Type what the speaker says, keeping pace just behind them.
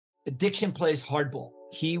Addiction plays hardball.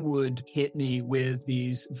 He would hit me with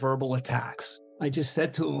these verbal attacks. I just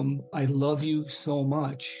said to him, I love you so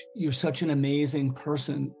much. You're such an amazing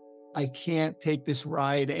person. I can't take this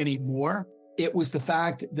ride anymore. It was the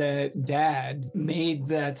fact that Dad made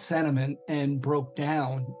that sentiment and broke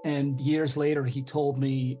down. And years later, he told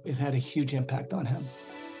me it had a huge impact on him.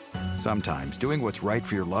 Sometimes doing what's right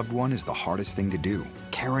for your loved one is the hardest thing to do.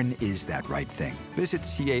 Caron is that right thing. Visit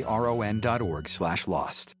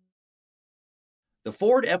caron.org/lost. The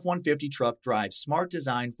Ford F-150 truck drives smart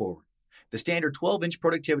design forward. The standard 12-inch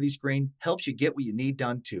productivity screen helps you get what you need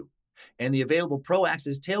done too. And the available Pro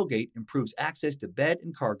Access tailgate improves access to bed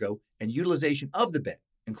and cargo and utilization of the bed,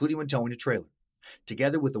 including when towing a trailer.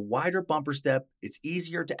 Together with a wider bumper step, it's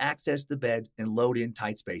easier to access the bed and load in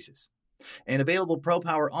tight spaces. And available Pro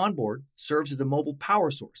Power onboard serves as a mobile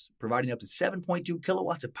power source, providing up to 7.2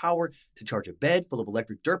 kilowatts of power to charge a bed full of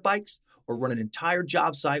electric dirt bikes or run an entire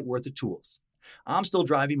job site worth of tools. I'm still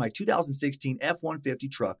driving my 2016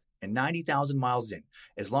 F-150 truck and 90,000 miles in.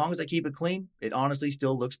 As long as I keep it clean, it honestly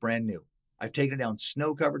still looks brand new. I've taken it down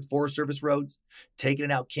snow-covered Forest Service roads, taken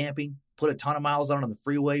it out camping, put a ton of miles on the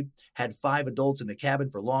freeway, had 5 adults in the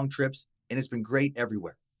cabin for long trips, and it's been great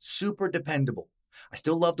everywhere. Super dependable. I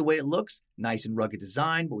still love the way it looks, nice and rugged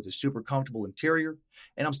design, but with a super comfortable interior.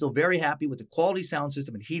 And I'm still very happy with the quality sound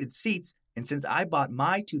system and heated seats. And since I bought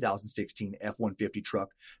my 2016 F-150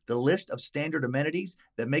 truck, the list of standard amenities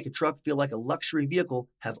that make a truck feel like a luxury vehicle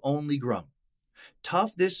have only grown.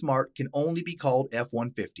 Tough this smart can only be called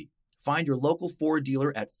F-150. Find your local Ford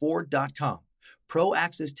dealer at Ford.com. Pro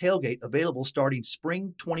Access tailgate available starting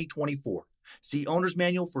spring 2024. See Owner's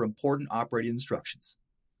Manual for important operating instructions.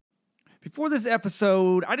 Before this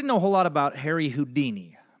episode, I didn't know a whole lot about Harry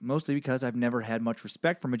Houdini, mostly because I've never had much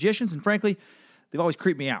respect for magicians, and frankly, they've always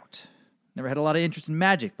creeped me out. Never had a lot of interest in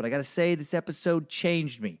magic, but I gotta say, this episode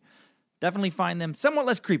changed me. Definitely find them somewhat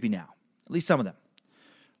less creepy now, at least some of them.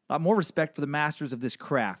 A lot more respect for the masters of this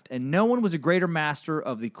craft, and no one was a greater master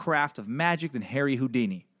of the craft of magic than Harry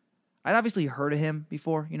Houdini. I'd obviously heard of him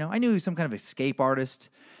before, I knew he was some kind of escape artist,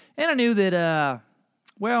 and I knew that,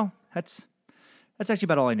 that's actually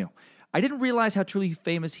about all I knew. I didn't realize how truly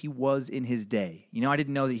famous he was in his day. I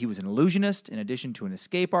didn't know that he was an illusionist in addition to an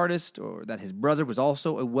escape artist, or that his brother was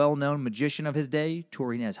also a well-known magician of his day,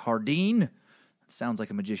 touring as Hardin. That sounds like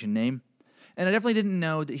a magician name. And I definitely didn't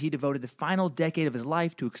know that he devoted the final decade of his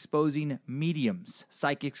life to exposing mediums,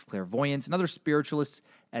 psychics, clairvoyants, and other spiritualists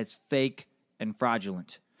as fake and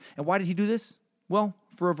fraudulent. And why did he do this? Well,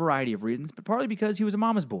 for a variety of reasons, but partly because he was a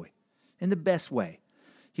mama's boy, in the best way.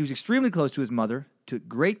 He was extremely close to his mother, took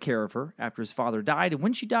great care of her after his father died, and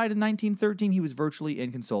when she died in 1913, he was virtually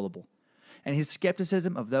inconsolable. And his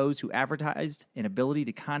skepticism of those who advertised an ability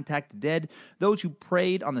to contact the dead, those who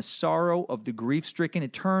preyed on the sorrow of the grief-stricken,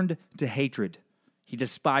 it turned to hatred. He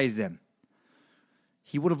despised them.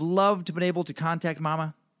 He would have loved to have been able to contact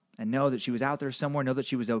Mama and know that she was out there somewhere, know that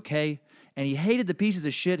she was okay. And he hated the pieces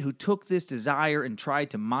of shit who took this desire and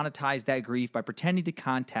tried to monetize that grief by pretending to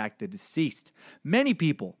contact the deceased. Many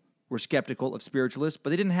people were skeptical of spiritualists,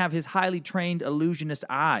 but they didn't have his highly trained illusionist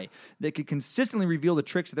eye that could consistently reveal the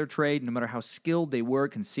tricks of their trade no matter how skilled they were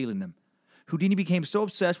at concealing them. Houdini became so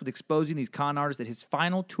obsessed with exposing these con artists that his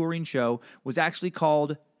final touring show was actually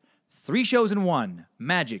called 3 Shows in 1,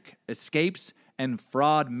 Magic, Escapes, and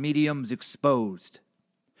Fraud Mediums Exposed.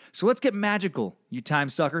 So let's get magical, you time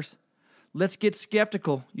suckers. Let's get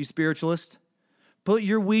skeptical, you spiritualists. Put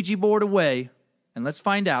your Ouija board away, and let's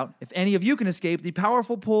find out if any of you can escape the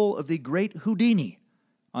powerful pull of the great Houdini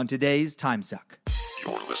on today's Time Suck.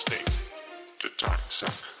 You're listening to Time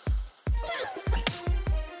Suck.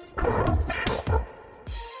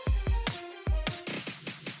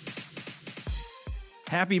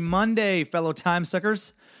 Happy Monday, fellow time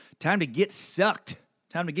suckers. Time to get sucked.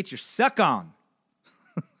 Time to get your suck on.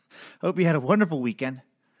 Hope you had a wonderful weekend.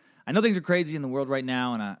 I know things are crazy in the world right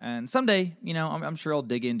now, and someday, I'm sure I'll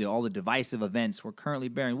dig into all the divisive events we're currently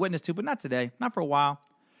bearing witness to, but not today, not for a while.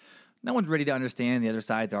 No one's ready to understand the other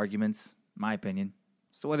side's arguments, in my opinion.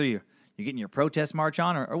 So whether you're getting your protest march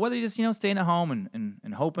on, or whether you're just, staying at home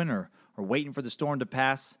and hoping or waiting for the storm to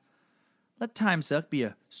pass, let Time Suck be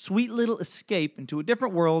a sweet little escape into a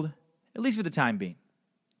different world, at least for the time being.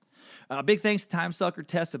 Big thanks to Time Sucker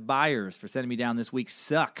Tessa Byers for sending me down this week's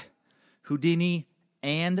Suck. Houdini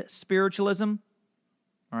and spiritualism.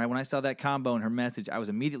 All right, when I saw that combo in her message, I was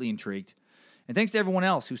immediately intrigued. And thanks to everyone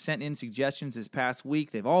else who sent in suggestions this past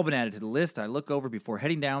week. They've all been added to the list I look over before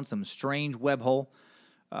heading down some strange web hole.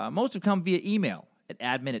 Most have come via email at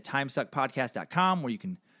admin@timesuckpodcast.com, where you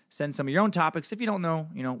can send some of your own topics if you don't know,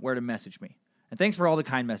 where to message me. And thanks for all the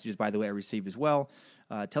kind messages, by the way, I received as well.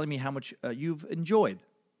 telling me how much you've enjoyed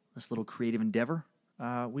this little creative endeavor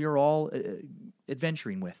we are all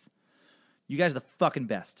adventuring with. You guys are the fucking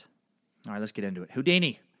best. All right, let's get into it.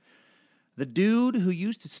 Houdini. The dude who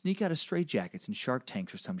used to sneak out of straitjackets in Shark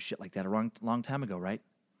Tanks or some shit like that a long time ago, right?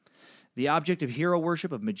 The object of hero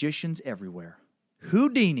worship of magicians everywhere.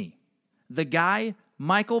 Houdini. The guy,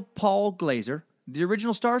 Michael Paul Glaser, the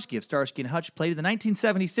original Starsky of Starsky and Hutch, played in the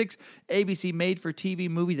 1976 ABC made-for-TV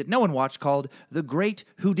movie that no one watched called The Great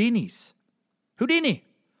Houdinis. Houdini.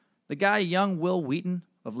 The guy, young Will Wheaton,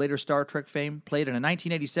 of later Star Trek fame, played in a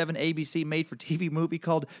 1987 ABC made-for-TV movie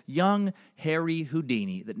called Young Harry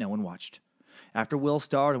Houdini that no one watched. After Will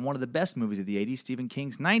starred in one of the best movies of the 80s, Stephen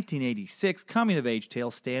King's 1986 coming-of-age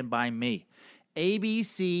tale, Stand By Me.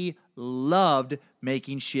 ABC loved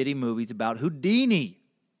making shitty movies about Houdini.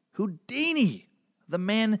 Houdini! The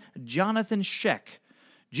man Jonathan Sheck.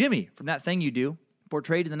 Jimmy, from That Thing You Do,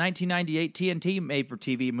 portrayed in the 1998 TNT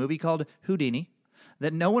made-for-TV movie called Houdini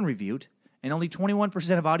that no one reviewed, and only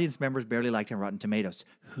 21% of audience members barely liked on Rotten Tomatoes.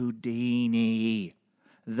 Houdini.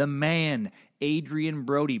 The man Adrian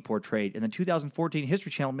Brody portrayed in the 2014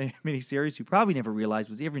 History Channel miniseries, you probably never realized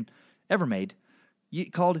was ever made,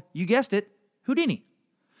 called, you guessed it, Houdini.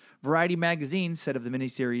 Variety magazine said of the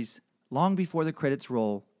miniseries, long before the credits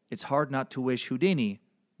roll, it's hard not to wish Houdini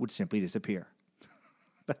would simply disappear.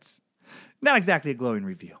 That's not exactly a glowing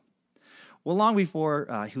review. Well, long before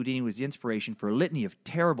Houdini was the inspiration for a litany of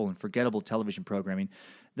terrible and forgettable television programming,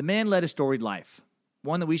 the man led a storied life,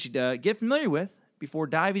 one that we should get familiar with before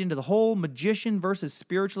diving into the whole magician versus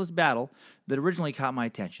spiritualist battle that originally caught my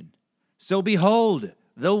attention. So behold,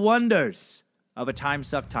 the wonders of a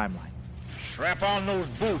time-suck timeline. Strap on those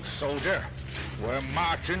boots, soldier. We're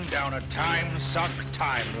marching down a time-suck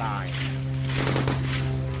timeline.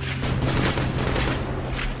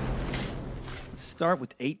 Let's start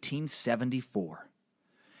with 1874.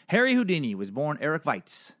 Harry Houdini was born Eric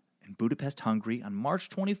Weitz in Budapest, Hungary on March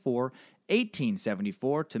 24,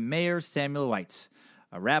 1874 to Mayor Samuel Weitz,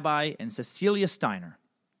 a rabbi, and Cecilia Steiner.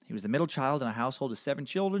 He was the middle child in a household of 7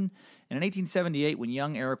 children, and in 1878, when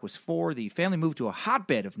young Eric was 4, the family moved to a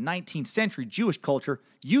hotbed of 19th century Jewish culture.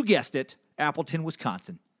 You guessed it, Appleton,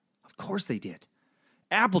 Wisconsin. Of course they did.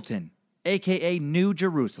 Appleton, a.k.a. New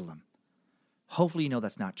Jerusalem. Hopefully you know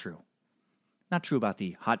that's not true. Not true about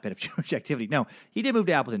the hotbed of Jewish activity. No, he did move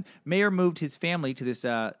to Appleton. Mayer moved his family to this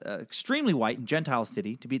extremely white and Gentile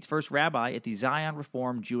city to be its first rabbi at the Zion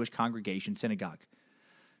Reform Jewish Congregation Synagogue.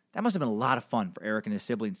 That must have been a lot of fun for Eric and his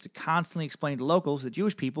siblings to constantly explain to locals that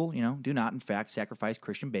Jewish people, do not, in fact, sacrifice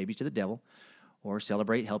Christian babies to the devil or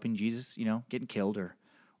celebrate helping Jesus, getting killed or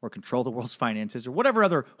control the world's finances or whatever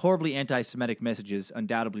other horribly anti-Semitic messages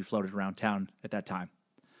undoubtedly floated around town at that time.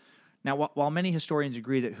 Now, while many historians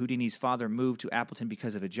agree that Houdini's father moved to Appleton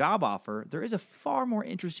because of a job offer, there is a far more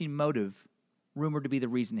interesting motive rumored to be the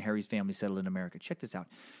reason Harry's family settled in America. Check this out.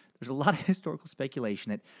 There's a lot of historical speculation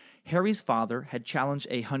that Harry's father had challenged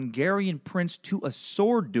a Hungarian prince to a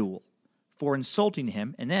sword duel for insulting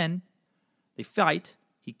him, and then they fight,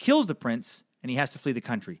 he kills the prince, and he has to flee the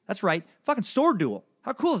country. That's right, fucking sword duel.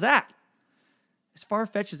 How cool is that? As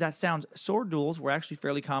far-fetched as that sounds, sword duels were actually a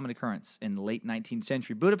fairly common occurrence in the late 19th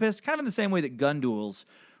century Budapest, kind of in the same way that gun duels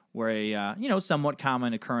were a somewhat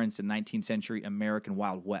common occurrence in 19th century American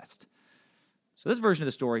Wild West. So this version of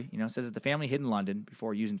the story, says that the family hid in London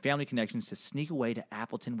before using family connections to sneak away to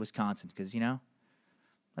Appleton, Wisconsin, because,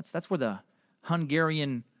 that's where the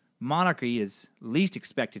Hungarian monarchy is least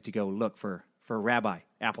expected to go look for Rabbi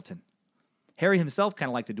Appleton. Harry himself kind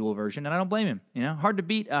of liked the dual version, and I don't blame him. Hard to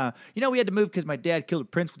beat. We had to move because my dad killed a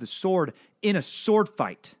prince with a sword in a sword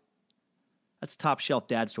fight. That's top shelf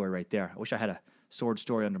dad story right there. I wish I had a sword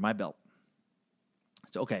story under my belt.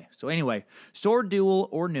 So anyway, sword duel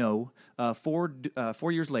or no, 4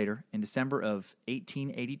 years later, in December of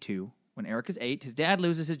 1882, when Eric is 8, his dad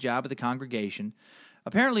loses his job at the congregation,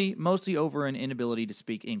 apparently mostly over an inability to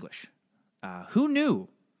speak English. Who knew?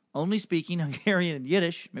 Only speaking Hungarian and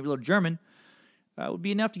Yiddish, maybe a little German, would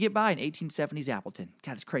be enough to get by in 1870s Appleton.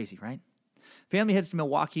 God, it's crazy, right? Family heads to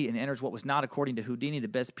Milwaukee and enters what was not, according to Houdini, the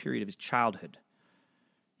best period of his childhood.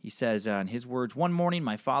 He says, in his words, "One morning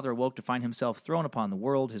my father awoke to find himself thrown upon the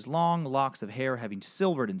world, his long locks of hair having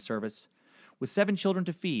silvered in service, with 7 children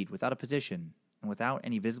to feed, without a position, and without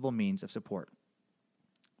any visible means of support.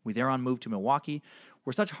 We thereon moved to Milwaukee,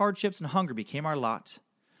 where such hardships and hunger became our lot.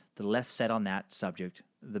 The less said on that subject,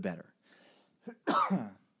 the better."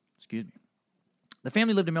 Excuse me. The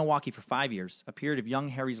family lived in Milwaukee for 5 years, a period of young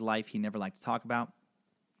Harry's life he never liked to talk about.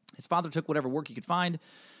 His father took whatever work he could find,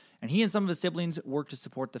 and he and some of his siblings worked to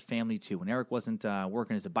support the family too. When Eric wasn't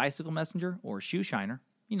working as a bicycle messenger or a shoe shiner,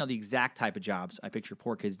 the exact type of jobs I picture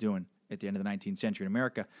poor kids doing at the end of the 19th century in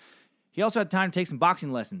America. He also had time to take some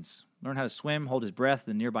boxing lessons, learn how to swim, hold his breath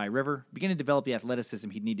in the nearby river, begin to develop the athleticism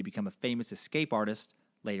he'd need to become a famous escape artist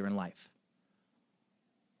later in life.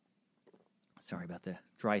 Sorry about the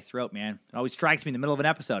dry throat, man. It always strikes me in the middle of an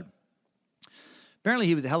episode. Apparently,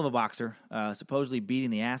 he was a hell of a boxer, supposedly beating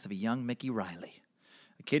the ass of a young Mickey Riley,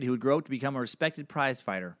 a kid who would grow up to become a respected prize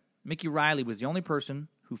fighter. Mickey Riley was the only person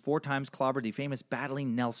who 4 times clobbered the famous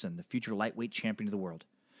Battling Nelson, the future lightweight champion of the world.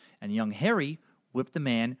 And young Harry whipped the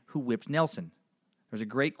man who whipped Nelson. There's a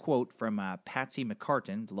great quote from Patsy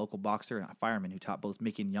McCartan, the local boxer and a fireman who taught both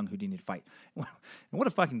Mickey and young Houdini to fight. And what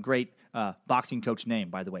a fucking great boxing coach name,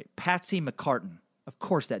 by the way. Patsy McCartan. Of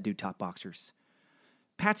course that dude taught boxers.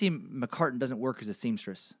 Patsy McCartan doesn't work as a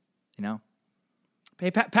seamstress, you know?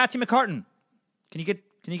 Hey, Patsy McCartan, can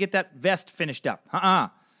you get that vest finished up?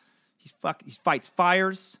 He fights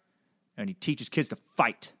fires, and he teaches kids to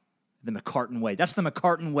fight the McCartan way. That's the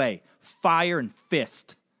McCartan way. Fire and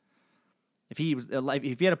fist. If he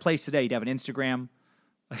had a place today, he'd have an Instagram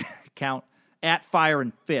account at Fire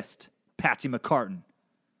and Fist. Patsy McCartan,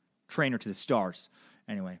 trainer to the stars.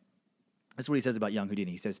 Anyway, that's what he says about young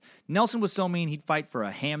Houdini. He says, Nelson was so mean he'd fight for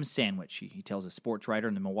a ham sandwich, he tells a sports writer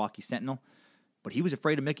in the Milwaukee Sentinel. But he was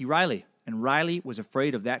afraid of Mickey Riley, and Riley was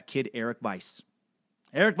afraid of that kid Eric Weiss.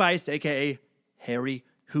 Eric Weiss, a.k.a. Harry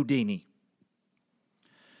Houdini.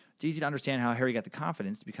 It's easy to understand how Harry got the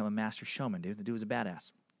confidence to become a master showman, dude. The dude was a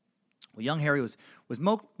badass. Well, young Harry was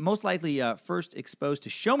most likely first exposed to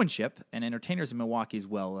showmanship and entertainers in Milwaukee as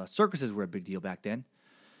well. Circuses were a big deal back then.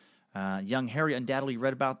 Young Harry undoubtedly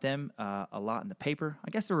read about them a lot in the paper. I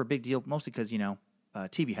guess they were a big deal mostly because,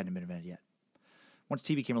 TV hadn't been invented yet. Once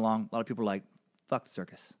TV came along, a lot of people were like, fuck the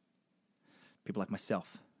circus. People like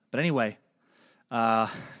myself. But anyway, they were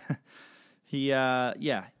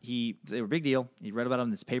a big deal. He read about them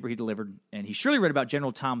in this paper he delivered, and he surely read about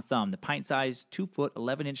General Tom Thumb, the pint-sized, 2-foot,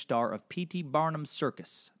 11-inch star of P.T. Barnum's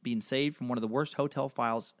Circus, being saved from one of the worst hotel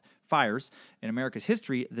fires in America's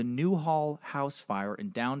history, the Newhall House Fire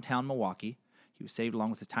in downtown Milwaukee. He was saved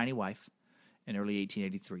along with his tiny wife in early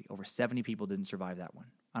 1883. Over 70 people didn't survive that one.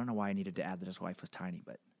 I don't know why I needed to add that his wife was tiny,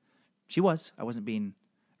 but she was. I wasn't being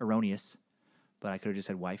erroneous, but I could have just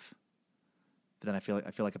said wife. But then I feel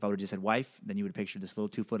like if I would have just said wife, then you would have pictured this little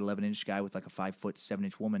 2-foot, 11-inch guy with like a 5-foot,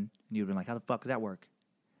 7-inch woman, and you would have been like, how the fuck does that work?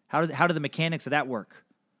 How do the mechanics of that work?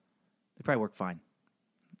 They probably work fine.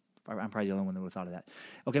 I'm probably the only one that would have thought of that.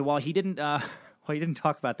 Okay, while he didn't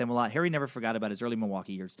talk about them a lot, Harry never forgot about his early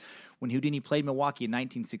Milwaukee years. When Houdini played Milwaukee in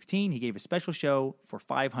 1916, he gave a special show for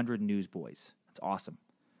 500 newsboys. That's awesome.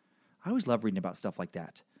 I always love reading about stuff like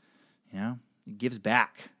that. He gives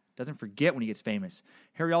back. Doesn't forget when he gets famous.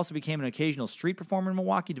 Harry also became an occasional street performer in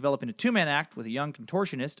Milwaukee, developing a 2-man act with a young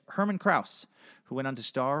contortionist, Herman Krause, who went on to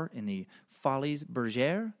star in the Folies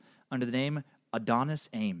Bergère under the name Adonis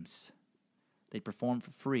Ames. They performed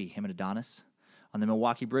for free, him and Adonis, on the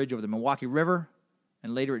Milwaukee Bridge over the Milwaukee River,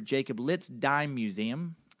 and later at Jacob Litt's Dime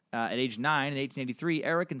Museum. At age 9, in 1883,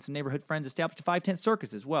 Eric and some neighborhood friends established a 5-tent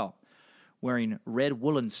circus as well. Wearing red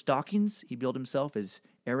woolen stockings, he billed himself as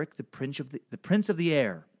Eric, the Prince of the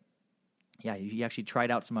Air. Yeah, he actually tried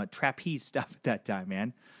out some trapeze stuff at that time,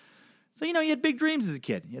 man. So, he had big dreams as a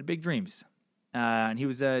kid. He had big dreams. And he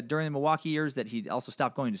was, during the Milwaukee years, that he also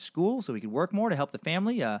stopped going to school so he could work more to help the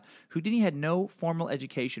family. Houdini had no formal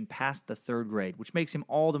education past the 3rd grade, which makes him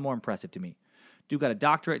all the more impressive to me. Dude got a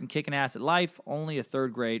doctorate in kicking ass at life, only a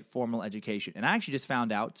 3rd grade formal education. And I actually just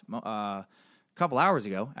found out a couple hours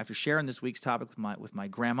ago, after sharing this week's topic with my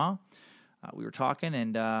grandma. We were talking,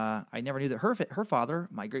 and I never knew that her father,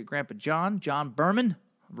 my great-grandpa John Berman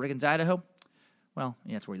of Riggins, Idaho, well,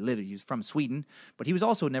 yeah, that's where he lived. He was from Sweden, but he was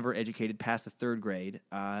also never educated past the 3rd grade.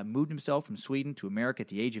 Moved himself from Sweden to America at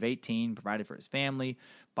the age of 18, provided for his family,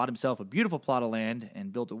 bought himself a beautiful plot of land,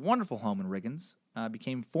 and built a wonderful home in Riggins.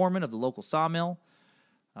 Became foreman of the local sawmill,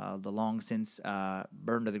 the long since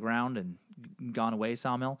burned to the ground and gone away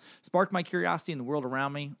sawmill. Sparked my curiosity in the world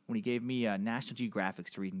around me when he gave me National Geographics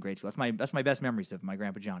to read in grade school. That's my best memories of my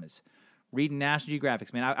Grandpa John is reading National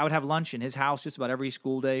Geographics. Man, I would have lunch in his house just about every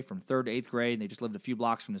school day from 3rd to 8th grade, and they just lived a few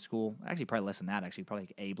blocks from the school. Actually, probably less than that, probably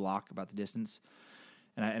like a block, about the distance.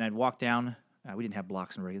 And I'd walk down. We didn't have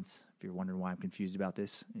blocks in Riggins, if you're wondering why I'm confused about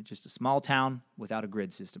this. It's just a small town without a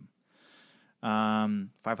grid system.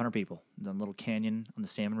 500 people in a little canyon on the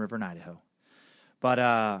Salmon River in Idaho. But,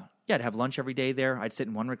 I'd have lunch every day there. I'd sit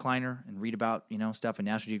in one recliner and read about, stuff in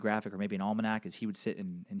National Geographic or maybe an almanac, as he would sit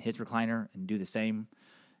in his recliner and do the same.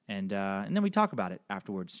 And then we talk about it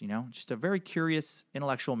afterwards, Just a very curious,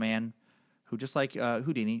 intellectual man who, just like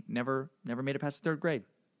Houdini, never made it past the 3rd grade.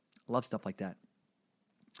 Love stuff like that.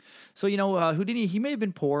 So, Houdini, he may have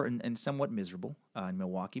been poor and somewhat miserable in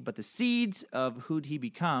Milwaukee, but the seeds of who he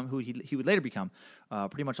would later become,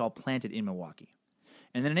 pretty much all planted in Milwaukee.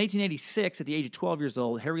 And then in 1886, at the age of 12 years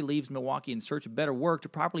old, Harry leaves Milwaukee in search of better work to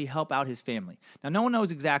properly help out his family. Now, no one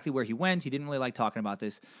knows exactly where he went. He didn't really like talking about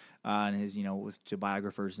this to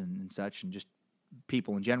biographers and such, and just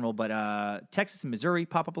people in general. But Texas and Missouri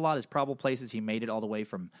pop up a lot as probable places he made it all the way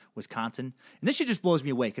from Wisconsin. And this shit just blows me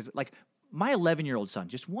away because, my 11-year-old son,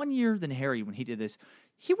 just 1 year than Harry when he did this,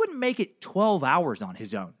 he wouldn't make it 12 hours on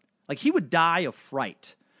his own. He would die of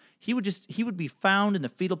fright. He would be found in the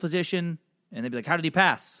fetal position, and they'd be like, how did he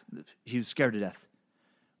pass? He was scared to death.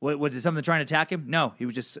 Was it something trying to attack him? No, he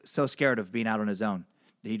was just so scared of being out on his own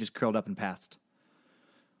that he just curled up and passed.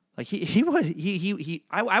 I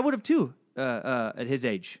would have too at his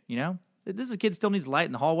age, This is a kid still needs light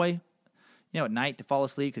in the hallway, at night to fall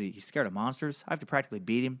asleep because he's scared of monsters. I have to practically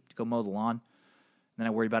beat him to go mow the lawn. And then I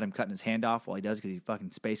worry about him cutting his hand off while he does because he's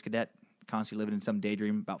fucking space cadet, constantly living in some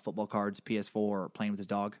daydream about football cards, PS4, or playing with his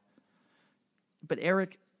dog. But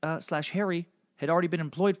Eric / Harry had already been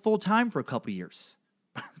employed full-time for a couple years.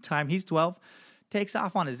 By the time he's 12, takes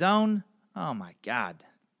off on his own. Oh, my God.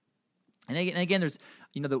 And again, there's,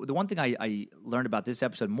 the one thing I learned about this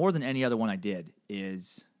episode more than any other one I did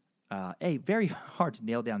is... very hard to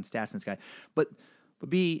nail down stats in this guy, but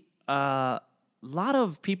B, a lot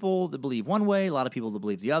of people that believe one way, a lot of people that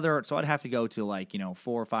believe the other. So I'd have to go to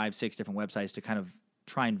 4, 5, 6 different websites to kind of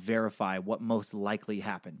try and verify what most likely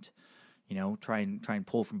happened. Try and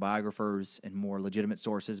pull from biographers and more legitimate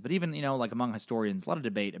sources. But even among historians, a lot of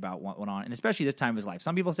debate about what went on, and especially this time of his life.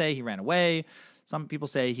 Some people say he ran away. Some people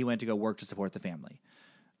say he went to go work to support the family.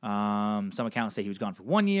 Some accounts say he was gone for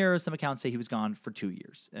 1 year. Some accounts say he was gone for 2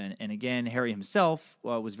 years. And again, Harry himself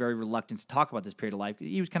was very reluctant to talk about this period of life.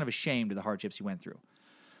 He was kind of ashamed of the hardships he went through.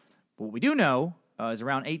 But what we do know is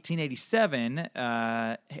around 1887,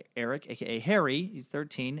 Eric, a.k.a. Harry, he's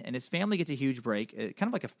 13, and his family gets a huge break. Kind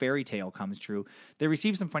of like a fairy tale comes true. They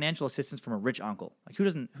receive some financial assistance from a rich uncle. Who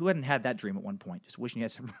hadn't had that dream at one point? Just wishing you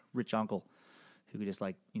had some rich uncle who could just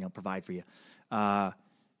provide for you.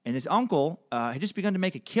 And this uncle had just begun to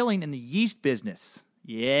make a killing in the yeast business.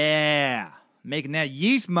 Yeah, making that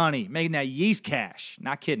yeast money, making that yeast cash.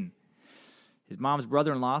 Not kidding. His mom's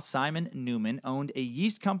brother-in-law, Simon Newman, owned a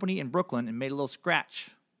yeast company in Brooklyn and made a little scratch.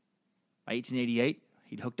 By 1888,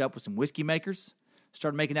 he'd hooked up with some whiskey makers,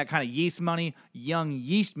 started making that kind of yeast money young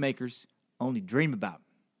yeast makers only dream about.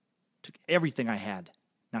 Took everything I had,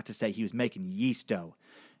 not to say he was making yeast dough.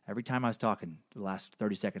 Every time I was talking, the last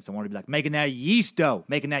 30 seconds, I wanted to be like, making that yeast dough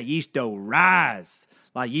rise.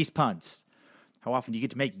 A lot of yeast puns. How often do you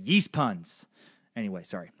get to make yeast puns? Anyway,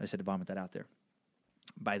 sorry, I just had to vomit that out there.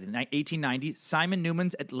 By the 1890s, Simon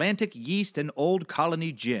Newman's Atlantic Yeast and Old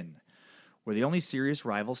Colony Gin were the only serious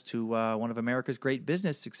rivals to one of America's great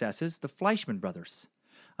business successes, the Fleischmann brothers.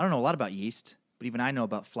 I don't know a lot about yeast, but even I know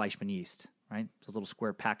about Fleischmann yeast, right? Those little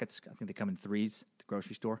square packets, I think they come in 3s at the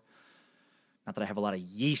grocery store. Not that I have a lot of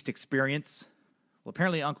yeast experience. Well,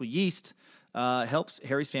 apparently Uncle Yeast helps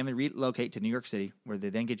Harry's family relocate to New York City, where they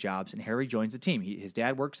then get jobs, and Harry joins the team. His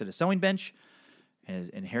dad works at a sewing bench,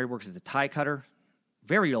 and Harry works as a tie cutter.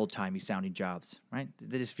 Very old-timey sounding jobs, right?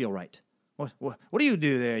 They just feel right. What do you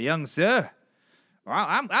do there, young sir?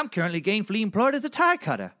 I'm currently gainfully employed as a tie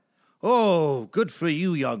cutter. Oh, good for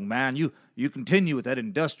you, young man. You continue with that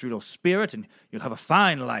industrial spirit, and you'll have a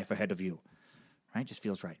fine life ahead of you. Right? Just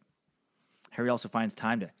feels right. Harry also finds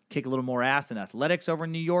time to kick a little more ass in athletics over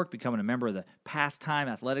in New York, becoming a member of the Pastime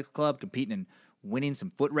Athletics Club, competing and winning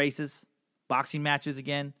some foot races, boxing matches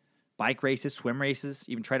again, bike races, swim races,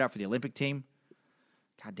 even tried out for the Olympic team.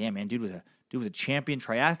 God damn, man, dude was a champion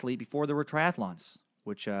triathlete before there were triathlons,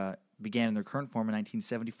 which began in their current form in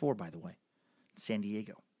 1974, by the way, in San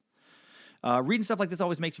Diego. Reading stuff like this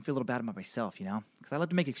always makes me feel a little bad about myself, because I love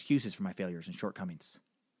to make excuses for my failures and shortcomings.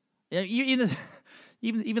 Even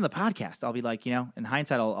the podcast, I'll be like, in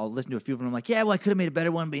hindsight, I'll listen to a few of them. I'm like, yeah, well, I could have made a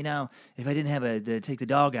better one, but if I didn't have to take the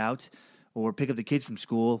dog out or pick up the kids from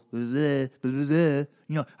school, I could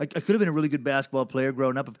have been a really good basketball player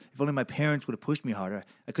growing up if only my parents would have pushed me harder.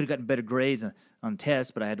 I could have gotten better grades on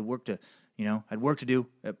tests, but I had to work to, had work to do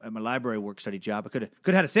at my library work study job. I could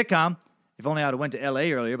have had a sitcom if only I would have went to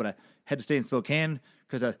L.A. earlier, but I had to stay in Spokane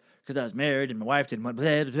because I was married and my wife didn't want.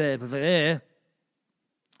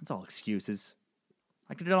 It's all excuses.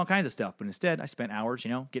 I could have done all kinds of stuff, but instead I spent hours,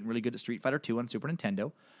 getting really good at Street Fighter 2 on Super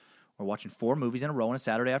Nintendo, or watching 4 movies in a row on a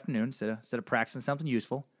Saturday afternoon instead of practicing something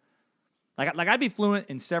useful. Like I'd be fluent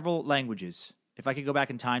in several languages if I could go back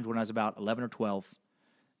in time to when I was about 11 or 12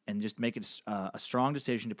 and just make it a strong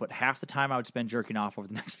decision to put half the time I would spend jerking off over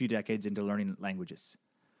the next few decades into learning languages.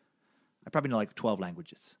 I probably know like 12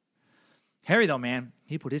 languages. Harry, though, man,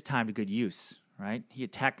 he put his time to good use, right? He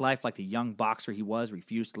attacked life like the young boxer he was,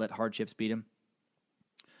 refused to let hardships beat him.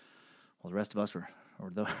 Well, the rest of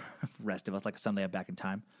us like a Sunday back in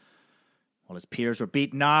time, while his peers were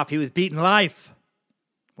beaten off, he was beating life.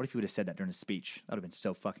 What if he would have said that during his speech? That would have been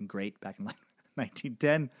so fucking great back in like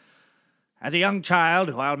 1910. As a young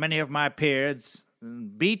child, while many of my peers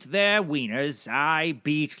beat their wieners, I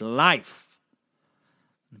beat life.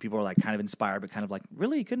 And people were like kind of inspired, but kind of like,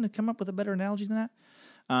 really? You couldn't have come up with a better analogy than that?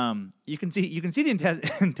 You can see the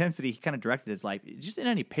intensity he kind of directed his life just in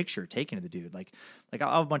any picture taken of the dude. Like I'll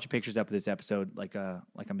have a bunch of pictures up of this episode, like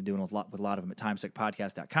I've been doing with a lot of them at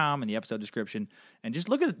timesuckpodcast.com in the episode description. And just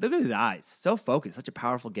look at his eyes, so focused, such a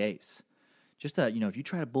powerful gaze. Just if you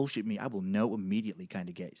try to bullshit me, I will know immediately kind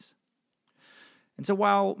of gaze. And so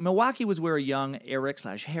while Milwaukee was where a young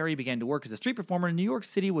Eric/Harry began to work as a street performer, New York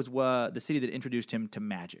City was the city that introduced him to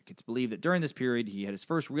magic. It's believed that during this period, he had his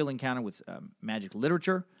first real encounter with magic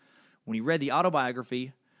literature when he read the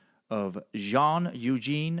autobiography of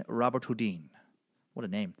Jean-Eugène Robert Houdin. What a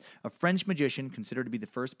name. A French magician considered to be the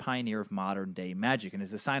first pioneer of modern-day magic. And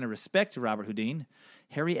as a sign of respect to Robert Houdin,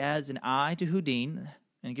 Harry adds an I to Houdin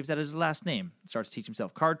and gives that as his last name. Starts to teach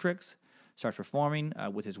himself card tricks, starts performing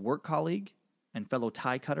with his work colleague and fellow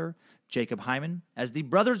tie cutter Jacob Hyman as the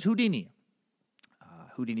brothers Houdini.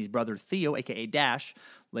 Houdini's brother Theo, a.k.a. Dash,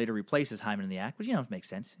 later replaces Hyman in the act, which, makes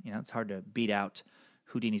sense. It's hard to beat out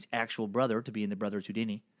Houdini's actual brother to be in the brothers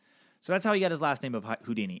Houdini. So that's how he got his last name of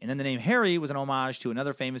Houdini. And then the name Harry was an homage to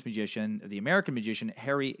another famous magician, the American magician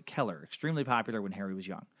Harry Keller, extremely popular when Harry was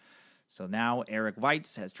young. So now Eric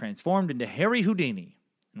Weitz has transformed into Harry Houdini.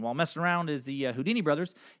 And while messing around as the Houdini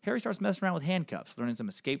brothers, Harry starts messing around with handcuffs, learning some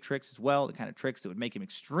escape tricks as well, the kind of tricks that would make him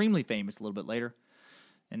extremely famous a little bit later.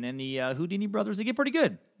 And then the Houdini brothers, they get pretty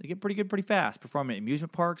good. They get pretty good pretty fast, performing at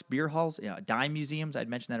amusement parks, beer halls, dime museums. I'd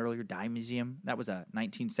mentioned that earlier, Dime Museum. That was a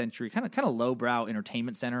 19th century kind of lowbrow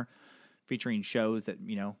entertainment center featuring shows that,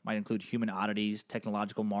 might include human oddities,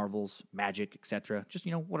 technological marvels, magic, etc. Just,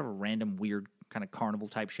 whatever random, weird kind of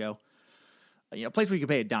carnival-type show. A place where you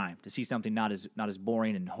could pay a dime to see something not as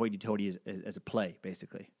boring and hoity-toity as a play,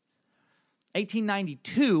 basically.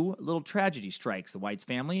 1892, a little tragedy strikes the Weitz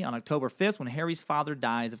family on October 5th when Harry's father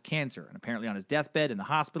dies of cancer. And apparently on his deathbed in the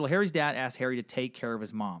hospital, Harry's dad asked Harry to take care of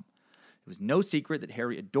his mom. It was no secret that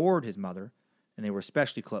Harry adored his mother, and they were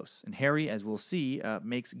especially close. And Harry, as we'll see,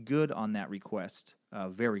 makes good on that request.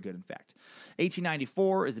 Very good, in fact.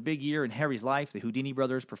 1894 is a big year in Harry's life. The Houdini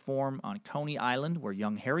brothers perform on Coney Island, where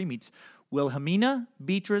young Harry meets Wilhelmina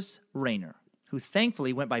Beatrice Rayner, who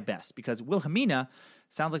thankfully went by Bess, because Wilhelmina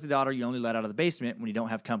sounds like the daughter you only let out of the basement when you don't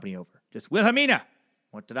have company over. Just, Wilhelmina,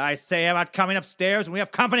 what did I say about coming upstairs when we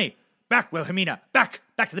have company? Back, Wilhelmina, back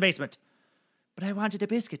to the basement. But I wanted a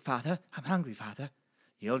biscuit, Father. I'm hungry, Father.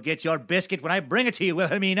 You'll get your biscuit when I bring it to you,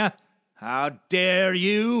 Wilhelmina. How dare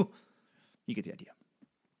you? You get the idea.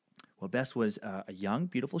 Well, Bess was a young,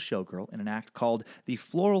 beautiful showgirl in an act called The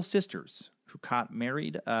Floral Sisters, who got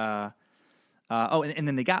married. And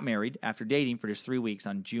then they got married after dating for just 3 weeks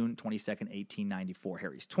on June 22nd, 1894.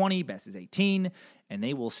 Harry's 20, Bess is 18, and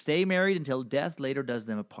they will stay married until death later does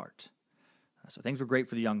them apart. So things were great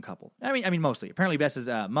for the young couple. I mean, mostly. Apparently, Bess's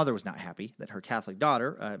mother was not happy that her Catholic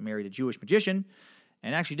daughter married a Jewish magician,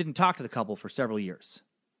 and actually didn't talk to the couple for several years.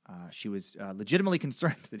 She was legitimately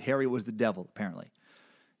concerned that Harry was the devil, apparently.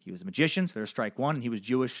 He was a magician, so there's strike one, and he was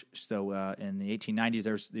Jewish, so in the 1890s,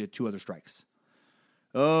 there's the 2 other strikes.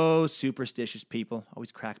 Oh, superstitious people.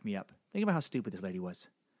 Always cracked me up. Think about how stupid this lady was.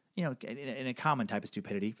 In a common type of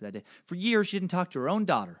stupidity for that day. For years, she didn't talk to her own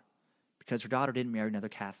daughter because her daughter didn't marry another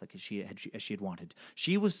Catholic as she had wanted.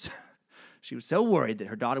 She was so worried that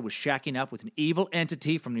her daughter was shacking up with an evil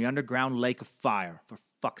entity from the underground lake of fire. For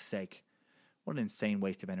fuck's sake. What an insane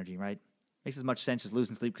waste of energy, right? Makes as much sense as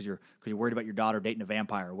losing sleep because you're worried about your daughter dating a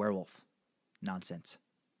vampire or werewolf. Nonsense.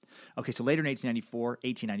 Okay, so later in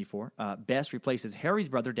 1894, Bess replaces Harry's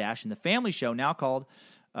brother Dash in the family show now called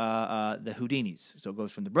The Houdinis. So it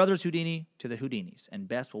goes from the brothers Houdini to the Houdinis. And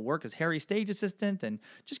Bess will work as Harry's stage assistant and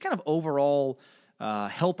just kind of overall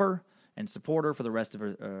helper and supporter for the rest of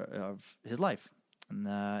his life.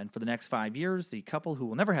 And for the next 5 years, the couple, who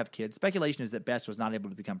will never have kids, speculation is that Bess was not able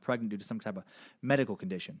to become pregnant due to some type of medical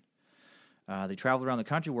condition. They traveled around the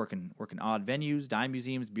country working odd venues, dime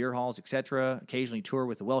museums, beer halls, etc. Occasionally toured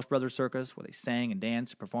with the Welsh Brothers Circus, where they sang and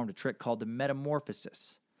danced and performed a trick called the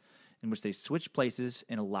Metamorphosis, in which they switched places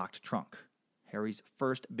in a locked trunk. Harry's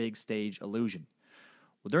first big stage illusion.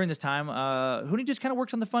 Well, during this time, Houdini just kind of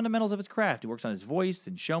works on the fundamentals of his craft. He works on his voice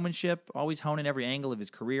and showmanship, always honing every angle of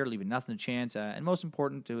his career, leaving nothing to chance. And most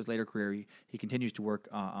important to his later career, he continues to work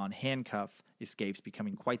on handcuff escapes,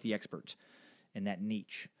 becoming quite the expert in that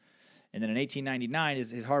niche. And then in 1899,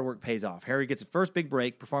 his hard work pays off. Harry gets his first big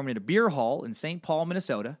break performing at a beer hall in St. Paul,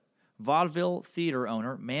 Minnesota. Vaudeville theater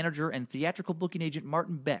owner, manager, and theatrical booking agent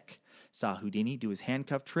Martin Beck saw Houdini do his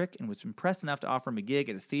handcuff trick and was impressed enough to offer him a gig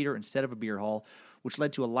at a theater instead of a beer hall, which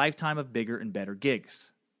led to a lifetime of bigger and better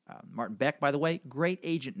gigs. Martin Beck, by the way, great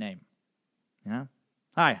agent name. You know?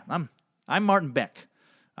 Hi, I'm Martin Beck.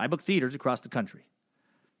 I book theaters across the country.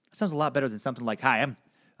 That sounds a lot better than something like, hi,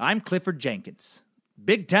 I'm Clifford Jenkins,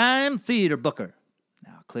 big-time theater booker.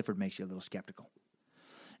 Now, Clifford makes you a little skeptical.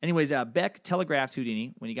 Anyways, Beck telegraphed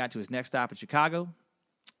Houdini when he got to his next stop in Chicago.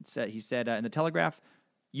 He said in the telegraph,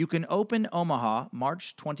 "You can open Omaha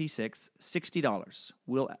March 26th, $60.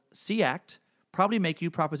 We'll see act, probably make you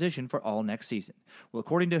proposition for all next season." Well,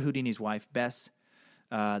 according to Houdini's wife, Bess,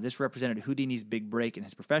 this represented Houdini's big break in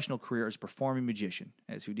his professional career as a performing magician.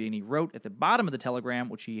 As Houdini wrote at the bottom of the telegram,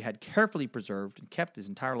 which he had carefully preserved and kept his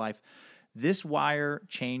entire life, "This wire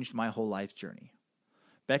changed my whole life's journey."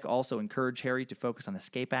 Beck also encouraged Harry to focus on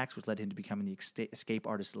escape acts, which led him to becoming the escape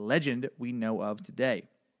artist legend we know of today.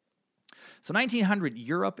 So 1900,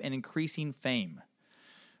 Europe and increasing fame.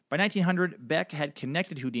 By 1900, Beck had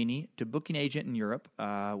connected Houdini to booking agent in Europe,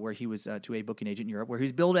 where he was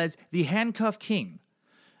billed as the Handcuff King.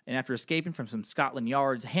 And after escaping from some Scotland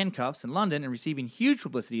Yard's handcuffs in London and receiving huge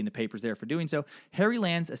publicity in the papers there for doing so, Harry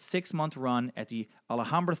lands a 6-month run at the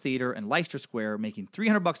Alhambra Theater in Leicester Square, making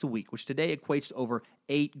 $300 a week, which today equates to over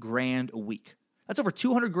 $8,000 a week. That's over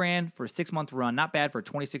 $200,000 for a 6-month run. Not bad for a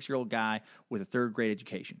 26-year-old guy with a third-grade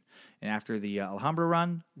education. And after the Alhambra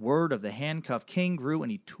run, word of the Handcuff King grew,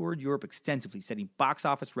 and he toured Europe extensively, setting box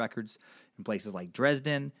office records in places like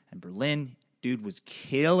Dresden and Berlin. Dude was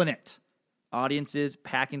killing it. Audiences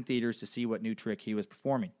packing theaters to see what new trick he was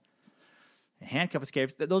performing. And handcuff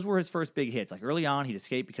escapes, those were his first big hits. Like early on, he'd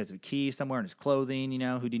escape because of a key somewhere in his clothing,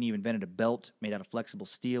 Houdini even invented a belt made out of flexible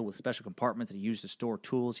steel with special compartments that he used to store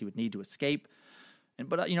tools he would need to escape.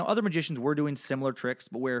 But other magicians were doing similar tricks,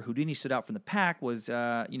 but where Houdini stood out from the pack was,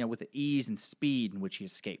 with the ease and speed in which he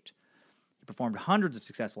escaped. He performed hundreds of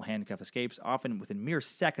successful handcuff escapes, often within mere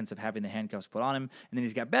seconds of having the handcuffs put on him. And then as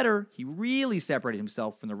he got better, he really separated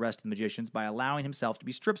himself from the rest of the magicians by allowing himself to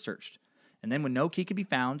be strip searched. And then when no key could be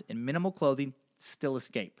found, in minimal clothing, still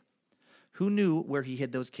escape. Who knew where he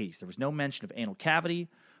hid those keys? There was no mention of anal cavity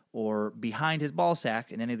or behind his ball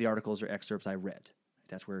sack in any of the articles or excerpts I read.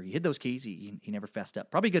 That's where he hid those keys. He never fessed up.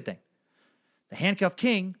 Probably a good thing. The Handcuff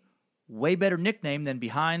King, way better nickname than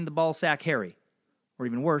Behind the Ball Sack Harry. Or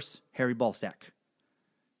even worse, Harry Ballsack.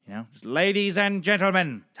 Ladies and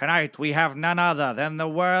gentlemen, tonight we have none other than the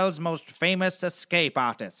world's most famous escape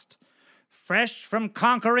artist. Fresh from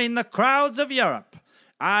conquering the crowds of Europe,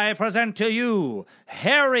 I present to you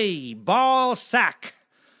Harry Ballsack.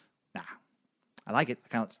 I like it.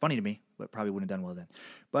 It's funny to me, but probably wouldn't have done well then.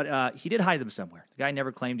 But he did hide them somewhere. The guy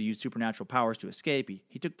never claimed to use supernatural powers to escape.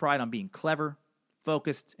 He took pride on being clever,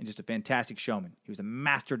 focused, and just a fantastic showman. He was a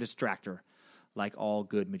master distractor, like all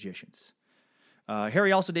good magicians.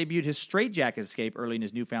 Harry also debuted his straitjacket escape early in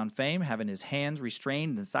his newfound fame. Having his hands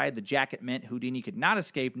restrained inside the jacket meant Houdini could not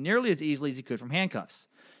escape nearly as easily as he could from handcuffs.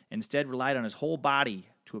 Instead, relied on his whole body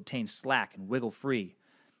to obtain slack and wiggle free.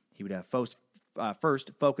 He would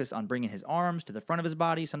first focus on bringing his arms to the front of his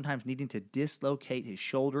body, sometimes needing to dislocate his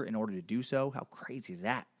shoulder in order to do so. How crazy is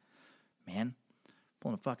that, man?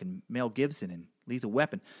 Pulling a fucking Mel Gibson and Lethal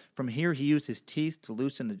Weapon. From here, he used his teeth to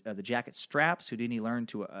loosen the jacket straps. Houdini learned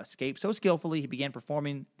to escape so skillfully, he began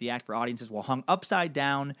performing the act for audiences while hung upside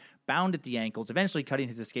down, bound at the ankles, eventually cutting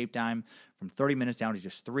his escape time from 30 minutes down to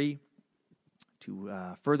just 3.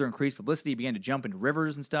 To further increase publicity, he began to jump into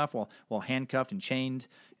rivers and stuff while handcuffed and chained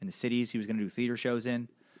in the cities he was going to do theater shows in.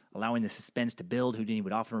 Allowing the suspense to build, Houdini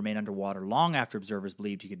would often remain underwater long after observers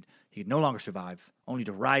believed he could no longer survive, only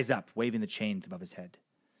to rise up, waving the chains above his head.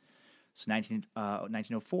 So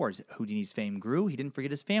 1904, as Houdini's fame grew, he didn't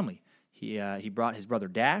forget his family. He brought his brother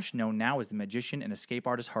Dash, known now as the magician and escape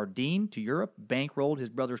artist Hardeen, to Europe, bankrolled his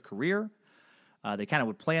brother's career. They kind of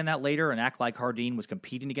would play on that later and act like Hardeen was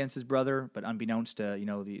competing against his brother, but unbeknownst to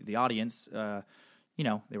the audience,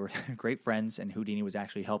 they were great friends, and Houdini was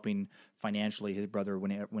actually helping financially his brother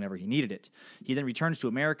whenever he needed it. He then returns to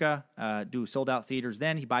America, do sold-out theaters.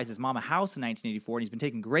 Then he buys his mom a house in 1984, and he's been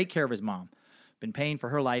taking great care of his mom. Been paying for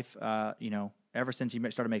her life, ever since he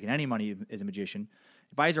started making any money as a magician.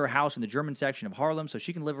 He buys her a house in the German section of Harlem so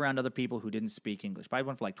she can live around other people who didn't speak English. Buys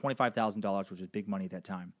one for like $25,000, which was big money at that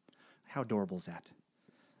time. How adorable is that?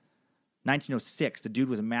 1906, the dude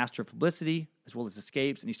was a master of publicity as well as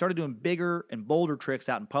escapes, and he started doing bigger and bolder tricks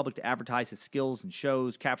out in public to advertise his skills and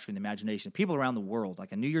shows, capturing the imagination of people around the world.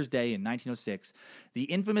 Like on New Year's Day in 1906, the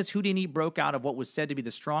infamous Houdini broke out of what was said to be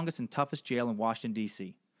the strongest and toughest jail in Washington,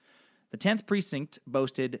 D.C. The 10th precinct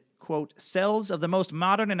boasted, quote, cells of the most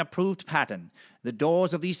modern and approved pattern. The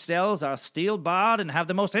doors of these cells are steel barred and have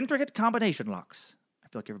the most intricate combination locks. I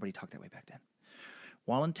feel like everybody talked that way back then.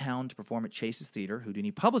 While in town to perform at Chase's Theater, Houdini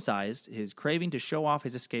publicized his craving to show off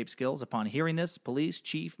his escape skills. Upon hearing this, Police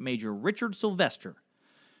Chief Major Richard Sylvester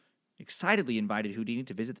excitedly invited Houdini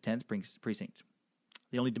to visit the 10th precinct.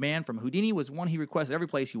 The only demand from Houdini was one he requested every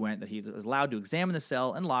place he went, that he was allowed to examine the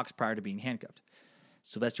cell and locks prior to being handcuffed.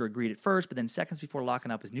 Sylvester agreed at first, but then seconds before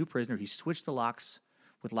locking up his new prisoner, he switched the locks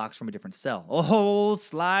with locks from a different cell. Oh,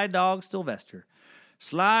 Sly Dog Sylvester.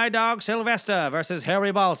 Sly Dog Sylvester versus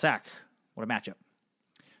Harry Balsack. What a matchup.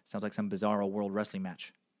 Sounds like some bizarro World Wrestling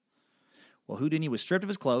match. Well, Houdini was stripped of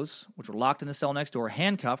his clothes, which were locked in the cell next door,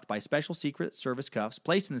 handcuffed by special secret service cuffs,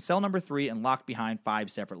 placed in the cell number 3, and locked behind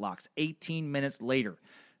 5 separate locks. 18 minutes later,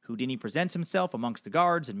 Houdini presents himself amongst the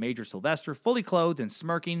guards and Major Sylvester, fully clothed and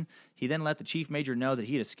smirking. He then let the chief major know that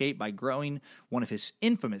he had escaped by growing one of his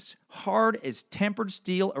infamous, hard-as-tempered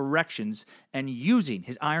steel erections and using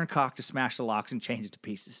his iron cock to smash the locks and chains to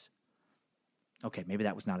pieces. Okay, maybe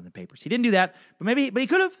that was not in the papers. He didn't do that, but he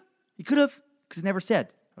could have. He could have, because it never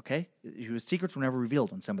said, okay? His secrets were never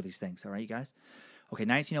revealed on some of these things, all right, you guys? Okay,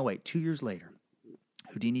 1908, 2 years later,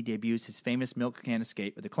 Houdini debuts his famous milk can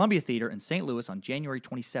escape at the Columbia Theater in St. Louis on January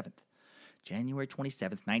 27th. January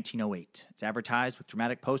 27th, 1908. It's advertised with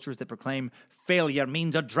dramatic posters that proclaim, failure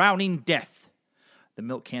means a drowning death. The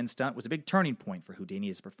milk can stunt was a big turning point for Houdini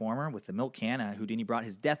as a performer. With the milk can, Houdini brought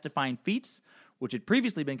his death-defying feats, which had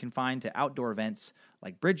previously been confined to outdoor events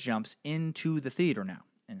like bridge jumps, into the theater now.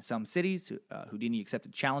 In some cities, Houdini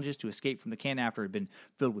accepted challenges to escape from the can after it had been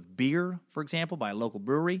filled with beer, for example, by a local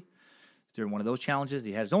brewery. During one of those challenges,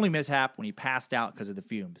 he had his only mishap when he passed out because of the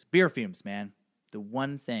fumes. Beer fumes, man. The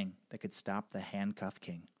one thing that could stop the handcuffed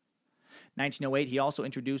king. 1908, he also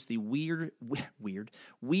introduced the weed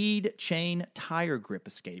chain tire grip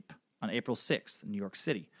escape on April 6th in New York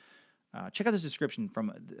City. Check out this description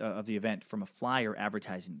of the event from a flyer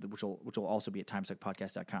advertising, which will also be at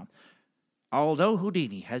timesuckpodcast.com. Although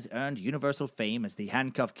Houdini has earned universal fame as the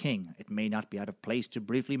handcuff king, it may not be out of place to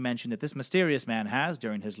briefly mention that this mysterious man has,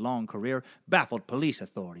 during his long career, baffled police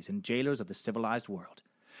authorities and jailers of the civilized world.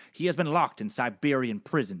 He has been locked in Siberian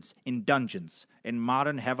prisons, in dungeons, in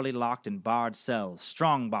modern heavily locked and barred cells,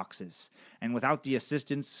 strong boxes, and without the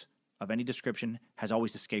assistance of any description, has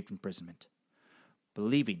always escaped imprisonment.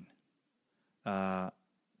 Believing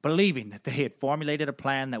that they had formulated a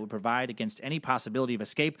plan that would provide against any possibility of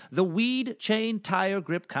escape, the Weed Chain Tire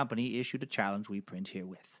Grip Company issued a challenge we print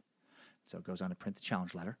herewith. So it goes on to print the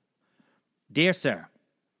challenge letter. Dear Sir,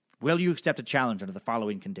 will you accept a challenge under the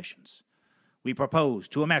following conditions? We propose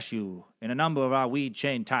to enmesh you in a number of our weed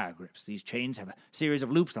chain tire grips. These chains have a series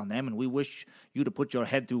of loops on them, and we wish you to put your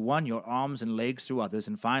head through one, your arms and legs through others,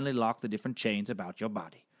 and finally lock the different chains about your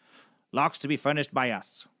body. Locks to be furnished by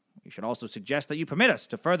us. We should also suggest that you permit us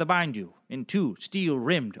to further bind you in 2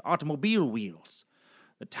 steel-rimmed automobile wheels.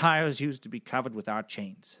 The tires used to be covered with our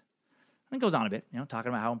chains. And it goes on a bit, talking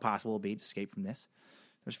about how impossible it will be to escape from this.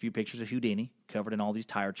 There's a few pictures of Houdini covered in all these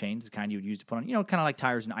tire chains, the kind you would use to put on, kind of like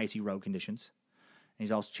tires in icy road conditions. And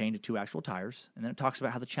he's also chained to 2 actual tires. And then it talks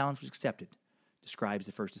about how the challenge was accepted. Describes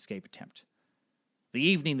the first escape attempt. The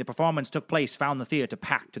evening the performance took place found the theater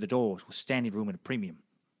packed to the doors with standing room at a premium.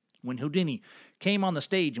 When Houdini came on the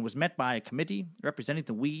stage and was met by a committee representing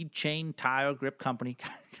the Weed Chain Tire Grip Company,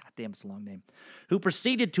 God damn, it's a long name, who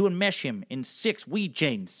proceeded to enmesh him in 6 weed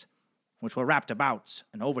chains, which were wrapped about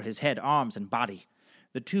and over his head, arms, and body.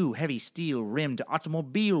 The 2 heavy steel-rimmed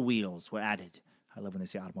automobile wheels were added. I love when they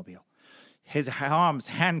say automobile. His arms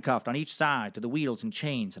handcuffed on each side to the wheels and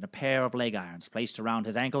chains, and a pair of leg irons placed around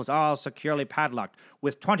his ankles, all securely padlocked,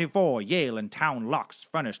 with 24 Yale and Town locks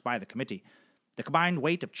furnished by the committee. The combined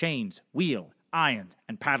weight of chains, wheel, irons,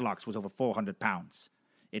 and padlocks was over 400 pounds.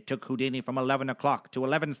 It took Houdini from 11 o'clock to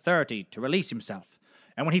 11:30 to release himself,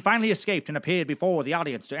 and when he finally escaped and appeared before the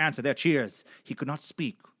audience to answer their cheers, he could not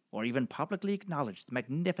speak or even publicly acknowledge the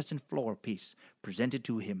magnificent floor piece presented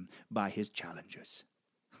to him by his challengers.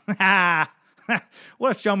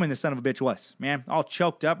 What a showman the son of a bitch was, man. All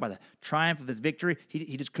choked up by the triumph of his victory.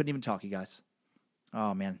 He just couldn't even talk, you guys.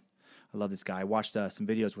 Oh, man. I love this guy. I watched some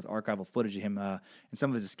videos with archival footage of him and some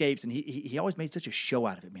of his escapes, and he always made such a show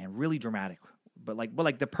out of it, man. Really dramatic, but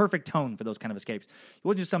like the perfect tone for those kind of escapes. He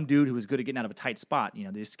wasn't just some dude who was good at getting out of a tight spot.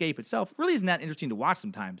 The escape itself really isn't that interesting to watch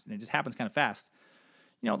sometimes, and it just happens kind of fast.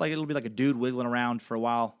 like it'll be like a dude wiggling around for a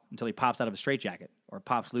while until he pops out of a straitjacket or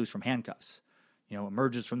pops loose from handcuffs.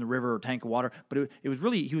 Emerges from the river or tank of water. But it was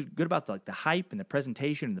really, he was good about the hype and the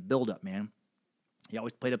presentation and the buildup, man. He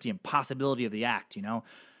always played up the impossibility of the act,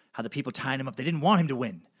 how the people tying him up, they didn't want him to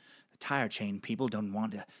win. The tire chain people don't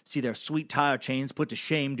want to see their sweet tire chains put to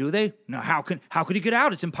shame, do they? No, how could he get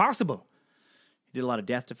out? It's impossible. He did a lot of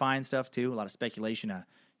death-defying stuff, too, a lot of speculation.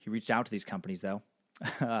 He reached out to these companies, though,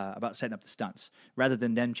 about setting up the stunts, rather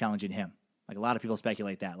than them challenging him. Like, a lot of people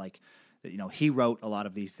speculate that, he wrote a lot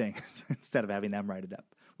of these things instead of having them write it up,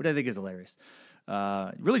 which I think is hilarious.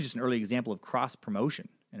 Really just an early example of cross-promotion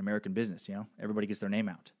in American business, Everybody gets their name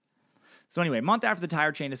out. So anyway, a month after the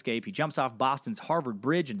tire chain escape, he jumps off Boston's Harvard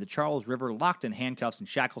Bridge into the Charles River, locked in handcuffs and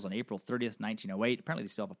shackles on April 30th, 1908. Apparently, they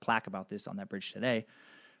still have a plaque about this on that bridge today.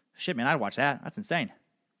 Shit, man, I'd watch that. That's insane.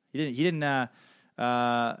 He didn't.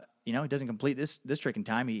 He doesn't complete this trick in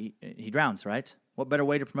time. He drowns, right? What better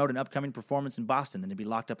way to promote an upcoming performance in Boston than to be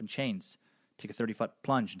locked up in chains, take a 30-foot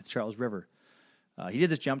plunge into the Charles River? He did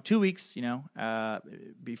this jump 2 weeks,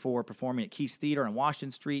 before performing at Keith's Theater on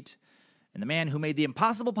Washington Street. And the man who made the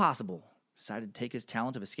impossible possible decided to take his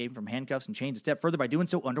talent of escaping from handcuffs and chains a step further by doing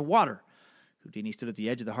so underwater. Houdini stood at the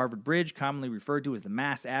edge of the Harvard Bridge, commonly referred to as the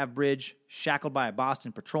Mass Ave Bridge, shackled by a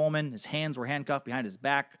Boston patrolman. His hands were handcuffed behind his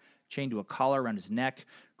back, chained to a collar around his neck.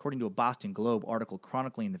 According to a Boston Globe article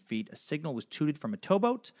chronicling the feat, a signal was tooted from a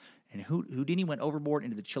towboat, and Houdini went overboard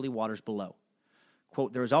into the chilly waters below.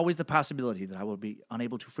 Quote, "There is always the possibility that I will be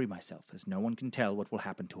unable to free myself, as no one can tell what will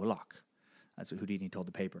happen to a lock." That's what Houdini told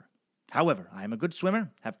the paper. "However, I am a good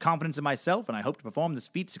swimmer, have confidence in myself, and I hope to perform this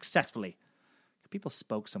feat successfully." People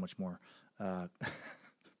spoke so much more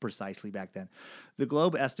precisely back then. The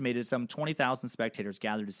Globe estimated some 20,000 spectators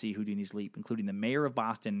gathered to see Houdini's leap, including the mayor of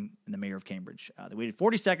Boston and the mayor of Cambridge. They waited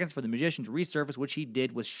 40 seconds for the magician to resurface, which he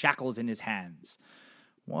did with shackles in his hands.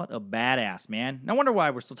 What a badass, man. No wonder why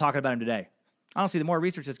we're still talking about him today. Honestly, the more I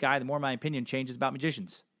research this guy, the more my opinion changes about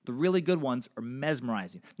magicians. The really good ones are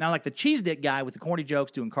mesmerizing. Now, like the cheese dick guy with the corny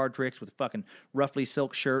jokes doing card tricks with a fucking ruffly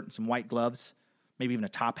silk shirt and some white gloves, maybe even a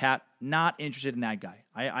top hat, not interested in that guy.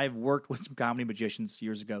 I've worked with some comedy magicians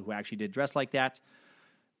years ago who actually did dress like that.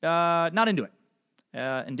 Not into it.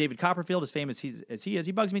 And David Copperfield, as famous as he is,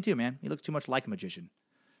 he bugs me too, man. He looks too much like a magician.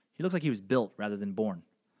 He looks like he was built rather than born.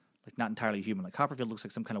 Like not entirely human. Like Copperfield looks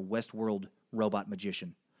like some kind of Westworld robot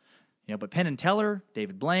magician. But Penn and Teller,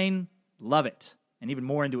 David Blaine, love it. And even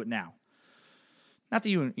more into it now. Not that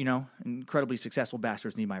you incredibly successful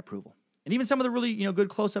bastards need my approval. And even some of the really, good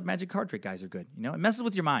close-up magic card trick guys are good. It messes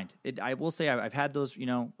with your mind. I will say I've had those,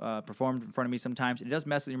 performed in front of me sometimes. It does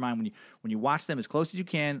mess with your mind when you watch them as close as you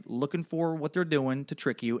can, looking for what they're doing to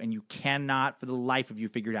trick you, and you cannot, for the life of you,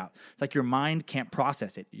 figure it out. It's like your mind can't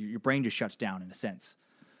process it. Your brain just shuts down in a sense.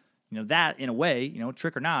 That, in a way,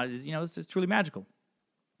 trick or not, is it's truly magical.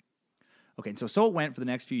 Okay, and so it went for the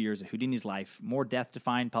next few years of Houdini's life. More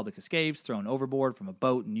death-defying public escapes, thrown overboard from a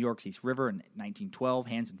boat in New York's East River in 1912,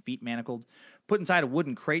 hands and feet manacled, put inside a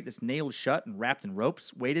wooden crate that's nailed shut and wrapped in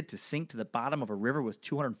ropes, waited to sink to the bottom of a river with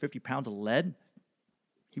 250 pounds of lead.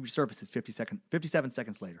 He resurfaces 57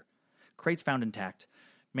 seconds later. Crate's found intact,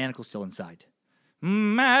 manacles still inside.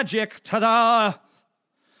 Magic, ta-da!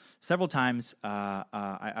 Several times,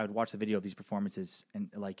 I would watch the video of these performances,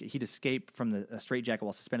 and he'd escape from the straitjacket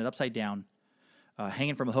while suspended upside down,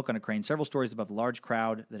 hanging from a hook on a crane. Several stories about the large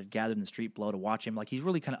crowd that had gathered in the street below to watch him. Like he's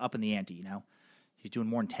really kind of up in the ante, He's doing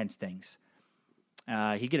more intense things.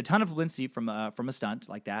 He'd get a ton of publicity from a stunt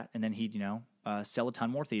like that, and then he'd sell a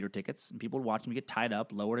ton more theater tickets, and people would watch him get tied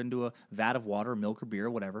up, lowered into a vat of water, or milk, or beer,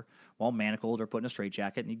 or whatever, while manacled or put in a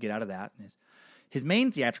straitjacket, and he'd get out of that. And his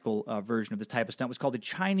main theatrical version of this type of stunt was called the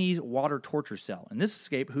Chinese water torture cell. In this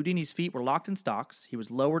escape, Houdini's feet were locked in stocks. He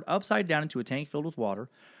was lowered upside down into a tank filled with water.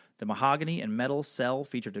 The mahogany and metal cell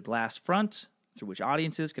featured a glass front through which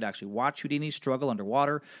audiences could actually watch Houdini struggle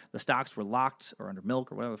underwater. The stocks were locked, or under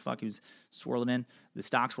milk, or whatever the fuck he was swirling in. The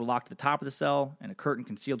stocks were locked at the top of the cell, and a curtain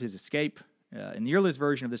concealed his escape. In the earliest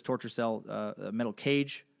version of this torture cell, a metal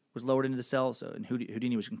cage was lowered into the cell, and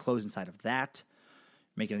Houdini was enclosed inside of that,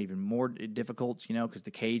 making it even more difficult, because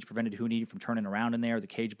the cage prevented Houdini from turning around in there. The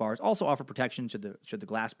cage bars also offer protection should the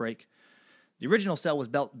glass break. The original cell was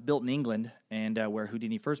built in England, and where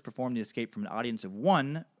Houdini first performed the escape from an audience of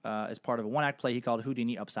one as part of a one-act play he called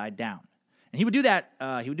Houdini Upside Down. And he would do that.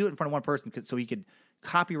 He would do it in front of one person so he could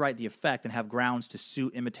copyright the effect and have grounds to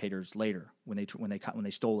sue imitators later when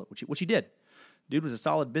they stole it, which he did. Dude was a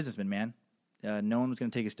solid businessman, man. No one was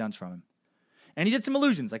going to take his stunts from him. And he did some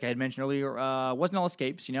illusions, like I had mentioned earlier. Wasn't all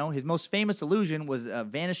escapes, His most famous illusion was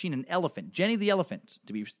vanishing an elephant, Jenny the elephant,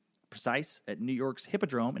 to be precise, at New York's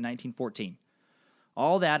Hippodrome in 1914.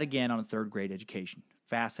 All that, again, on a third-grade education.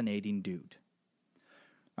 Fascinating dude.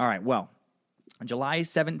 All right, well, on July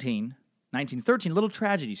 17, 1913, a little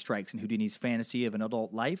tragedy strikes in Houdini's fantasy of an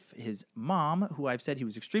adult life. His mom, who I've said he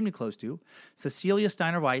was extremely close to, Cecilia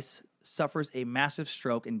Steiner Weiss, suffers a massive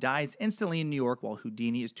stroke and dies instantly in New York while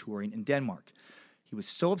Houdini is touring in Denmark. He was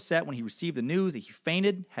so upset when he received the news that he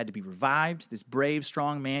fainted, had to be revived. This brave,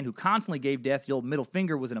 strong man who constantly gave death the old middle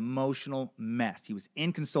finger was an emotional mess. He was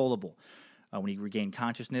inconsolable. When he regained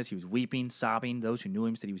consciousness, he was weeping, sobbing. Those who knew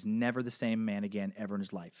him said he was never the same man again ever in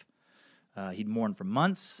his life. He'd mourned for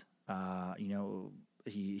months.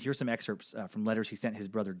 Here's some excerpts from letters he sent his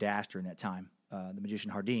brother Dash during that time, the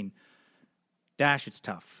magician Hardin. Dash, it's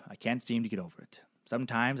tough. I can't seem to get over it.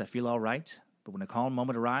 Sometimes I feel all right, but when a calm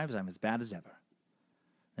moment arrives, I'm as bad as ever.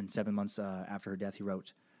 And 7 months after her death, he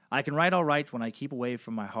wrote, I can write all right when I keep away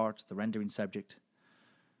from my heart the rendering subject.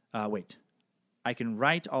 I can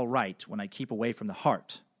write all right when I keep away from the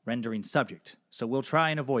heart, rendering subject, so we'll try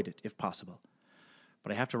and avoid it, if possible.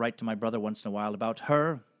 But I have to write to my brother once in a while about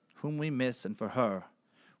her, whom we miss, and for her,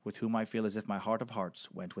 with whom I feel as if my heart of hearts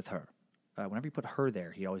went with her. Whenever he put her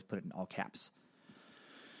there, he always put it in all caps.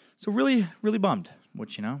 So really, really bummed,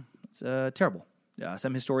 which, it's terrible.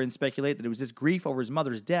 Some historians speculate that it was this grief over his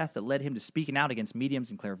mother's death that led him to speaking out against mediums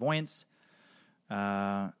and clairvoyance,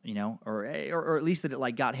 or at least that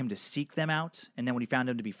it got him to seek them out. And then when he found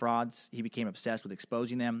them to be frauds, he became obsessed with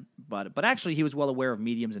exposing them. But actually, he was well aware of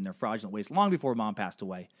mediums and their fraudulent ways long before Mom passed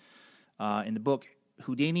away. In the book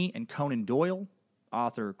Houdini and Conan Doyle,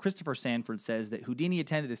 author Christopher Sanford says that Houdini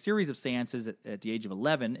attended a series of seances at the age of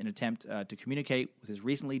 11 in an attempt to communicate with his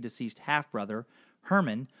recently deceased half-brother,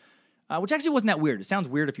 Herman, which actually wasn't that weird. It sounds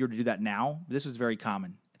weird if you were to do that now. But this was very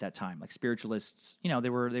common at that time. Like spiritualists, they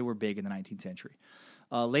were big in the 19th century.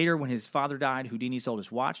 Later, when his father died, Houdini sold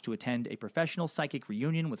his watch to attend a professional psychic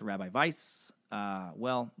reunion with Rabbi Weiss.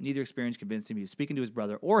 Neither experience convinced him he was speaking to his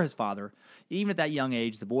brother or his father. Even at that young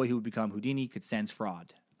age, the boy who would become Houdini could sense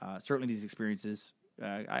fraud. Certainly these experiences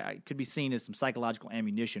I could be seen as some psychological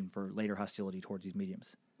ammunition for later hostility towards these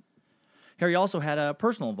mediums. Harry also had a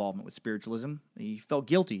personal involvement with spiritualism. He felt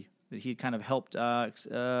guilty that he had kind of helped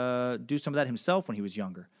do some of that himself when he was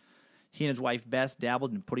younger. He and his wife Bess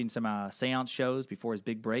dabbled in putting some seance shows before his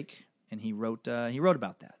big break, and he wrote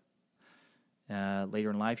about that. Later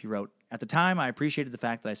in life, he wrote, At the time, I appreciated the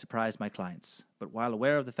fact that I surprised my clients, but while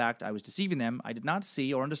aware of the fact I was deceiving them, I did not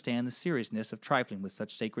see or understand the seriousness of trifling with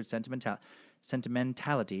such sacred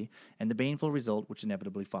sentimentality and the baneful result which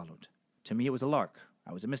inevitably followed. To me, it was a lark.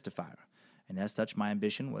 I was a mystifier. And as such, my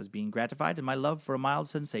ambition was being gratified and my love for a mild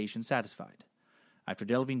sensation satisfied. After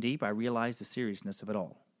delving deep, I realized the seriousness of it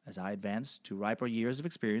all. As I advanced to riper years of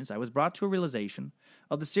experience, I was brought to a realization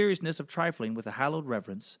of the seriousness of trifling with the hallowed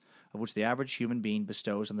reverence of which the average human being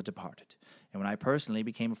bestows on the departed. And when I personally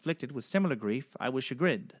became afflicted with similar grief, I was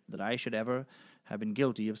chagrined that I should ever have been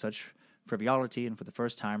guilty of such frivolity, and for the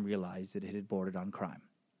first time realized that it had bordered on crime.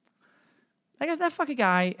 I guess that fucking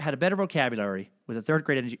guy had a better vocabulary with a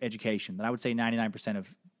third-grade education than I would say 99% of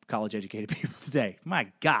college-educated people today. My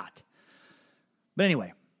God. But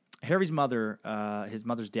anyway, Harry's his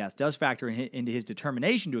mother's death does factor into his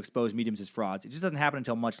determination to expose mediums as frauds. It just doesn't happen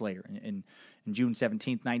until much later, in June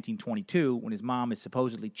 17th, 1922, when his mom is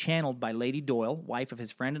supposedly channeled by Lady Doyle, wife of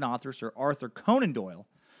his friend and author, Sir Arthur Conan Doyle.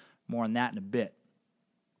 More on that in a bit.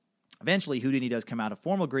 Eventually, Houdini does come out of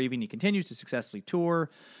formal grieving. He continues to successfully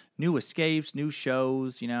tour, new escapes, new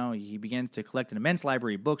shows. He begins to collect an immense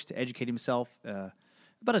library of books to educate himself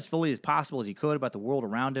about as fully as possible as he could about the world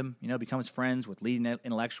around him. Becomes friends with leading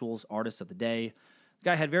intellectuals, artists of the day. The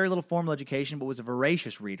guy had very little formal education, but was a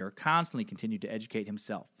voracious reader, constantly continued to educate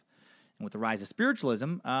himself. And with the rise of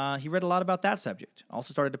spiritualism, he read a lot about that subject.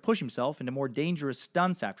 Also started to push himself into more dangerous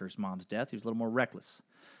stunts after his mom's death. He was a little more reckless,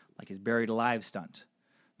 like his buried alive stunt.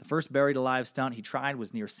 The first buried alive stunt he tried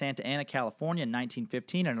was near Santa Ana, California in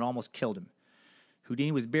 1915, and it almost killed him.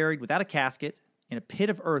 Houdini was buried without a casket in a pit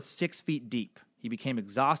of earth 6 feet deep. He became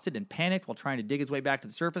exhausted and panicked while trying to dig his way back to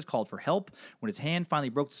the surface, called for help. When his hand finally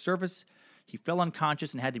broke the surface, he fell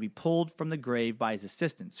unconscious and had to be pulled from the grave by his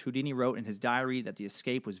assistants. Houdini wrote in his diary that the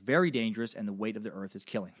escape was very dangerous and the weight of the earth is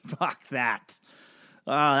killing. Fuck that.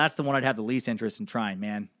 That's the one I'd have the least interest in trying,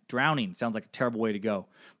 man. Drowning sounds like a terrible way to go.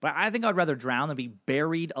 But I think I'd rather drown than be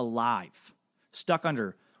buried alive. Stuck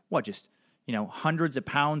under, hundreds of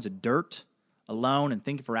pounds of dirt alone and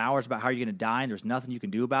thinking for hours about how you're going to die and there's nothing you can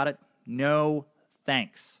do about it. No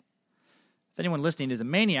thanks. If anyone listening is a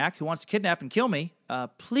maniac who wants to kidnap and kill me,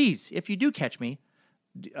 please, if you do catch me,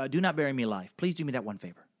 do not bury me alive. Please do me that one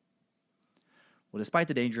favor. Well, despite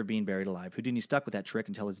the danger of being buried alive, Houdini stuck with that trick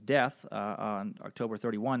until his death on October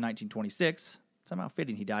 31, 1926. Somehow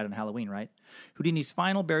fitting he died on Halloween, right? Houdini's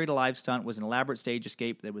final buried alive stunt was an elaborate stage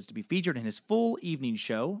escape that was to be featured in his full evening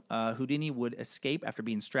show. Houdini would escape after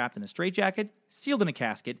being strapped in a straitjacket, sealed in a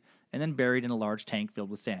casket, and then buried in a large tank filled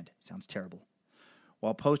with sand. Sounds terrible.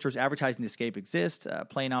 While posters advertising the escape exist,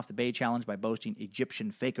 playing off the Bay Challenge by boasting Egyptian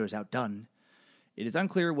fakers outdone, it is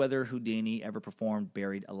unclear whether Houdini ever performed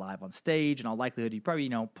buried alive on stage. In all likelihood, he probably,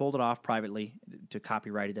 pulled it off privately to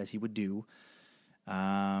copyright it as he would do.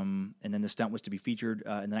 And then the stunt was to be featured in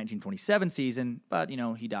the 1927 season, but,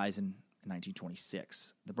 he dies in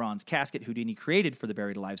 1926. The bronze casket Houdini created for the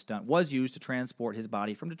buried alive stunt was used to transport his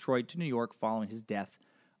body from Detroit to New York following his death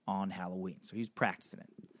on Halloween. So he's practicing it.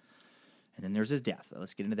 And then there's his death.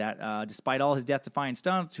 Let's get into that. Despite all his death-defying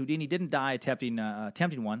stunts, Houdini didn't die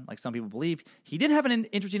attempting one, like some people believe. He did have an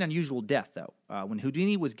interesting, unusual death, though. When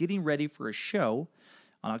Houdini was getting ready for a show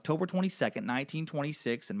on October 22nd,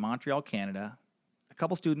 1926 in Montreal, Canada, a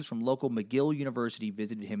couple students from local McGill University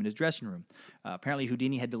visited him in his dressing room. Apparently,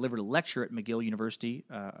 Houdini had delivered a lecture at McGill University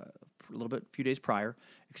a few days prior,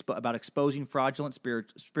 about exposing fraudulent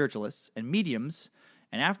spiritualists and mediums.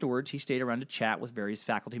 And afterwards, he stayed around to chat with various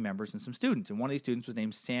faculty members and some students. And one of these students was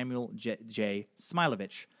named Samuel J.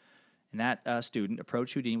 Smilovich. And that student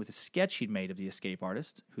approached Houdini with a sketch he'd made of the escape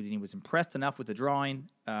artist. Houdini was impressed enough with the drawing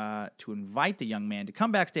to invite the young man to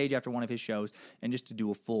come backstage after one of his shows and just to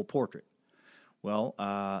do a full portrait. Well,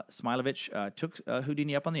 Smilovich took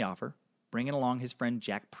Houdini up on the offer, bringing along his friend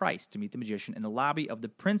Jack Price to meet the magician in the lobby of the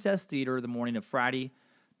Princess Theater the morning of Friday,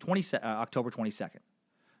 October 22nd.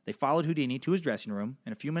 They followed Houdini to his dressing room,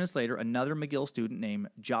 and a few minutes later, another McGill student named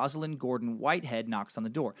Jocelyn Gordon Whitehead knocks on the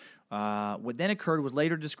door. What then occurred was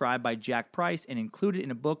later described by Jack Price and included in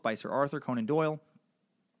a book by Sir Arthur Conan Doyle.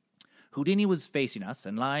 Houdini was facing us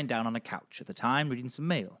and lying down on a couch, at the time reading some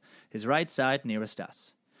mail, his right side nearest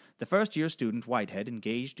us. The first-year student, Whitehead,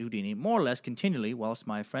 engaged Houdini more or less continually, whilst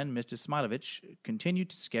my friend Mr. Smilovich continued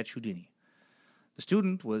to sketch Houdini. The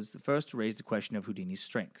student was the first to raise the question of Houdini's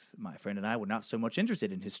strength. My friend and I were not so much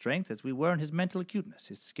interested in his strength as we were in his mental acuteness,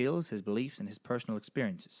 his skills, his beliefs, and his personal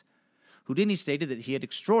experiences. Houdini stated that he had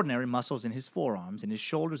extraordinary muscles in his forearms, in his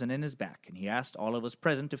shoulders, and in his back, and he asked all of us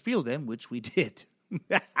present to feel them, which we did.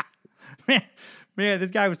 Man,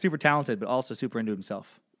 this guy was super talented, but also super into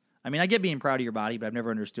himself. I mean, I get being proud of your body, but I've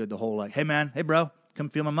never understood the whole, hey, man, hey, bro, come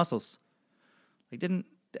feel my muscles. I didn't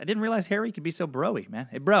realize Harry could be so bro-y, man.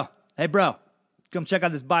 Hey, bro, come check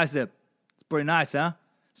out this bicep. It's pretty nice, huh?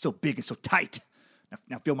 So big and so tight.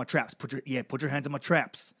 Now feel my traps. Put your hands on my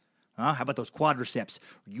traps. Huh? How about those quadriceps?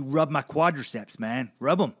 You rub my quadriceps, man.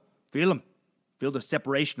 Rub them. Feel them. Feel the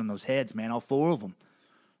separation on those heads, man. All four of them.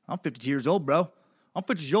 I'm 52 years old, bro. I'm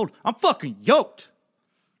 50 years old. I'm fucking yoked.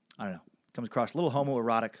 I don't know. Comes across a little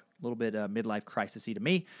homoerotic, a little bit midlife crisis-y to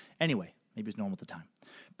me. Anyway, maybe it's normal at the time.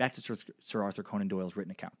 Back to Sir Arthur Conan Doyle's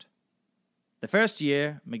written account. The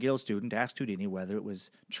first-year McGill student asked Houdini whether it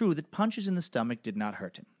was true that punches in the stomach did not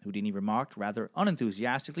hurt him. Houdini remarked rather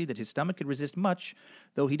unenthusiastically that his stomach could resist much,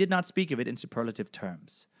 though he did not speak of it in superlative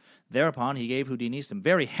terms. Thereupon he gave Houdini some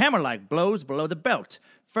very hammer-like blows below the belt,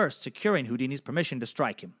 first securing Houdini's permission to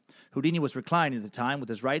strike him. Houdini was reclining at the time with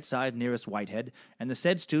his right side nearest Whitehead, and the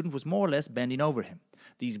said student was more or less bending over him.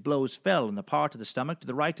 These blows fell in the part of the stomach to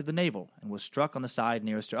the right of the navel, and was struck on the side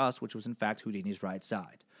nearest to us, which was in fact Houdini's right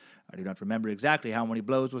side. I do not remember exactly how many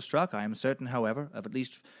blows were struck. I am certain, however, of at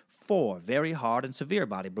least 4 very hard and severe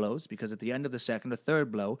body blows, because at the end of the second or third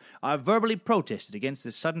blow, I verbally protested against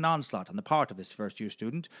this sudden onslaught on the part of this first-year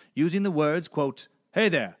student, using the words, quote, "Hey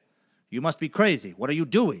there, you must be crazy. What are you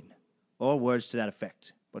doing?" or words to that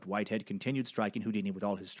effect. But Whitehead continued striking Houdini with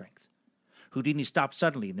all his strength. Houdini stopped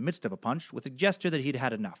suddenly in the midst of a punch with a gesture that he'd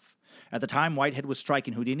had enough. At the time Whitehead was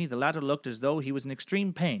striking Houdini, the latter looked as though he was in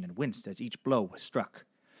extreme pain and winced as each blow was struck.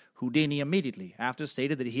 Houdini immediately after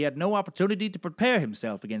stated that he had no opportunity to prepare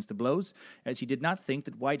himself against the blows, as he did not think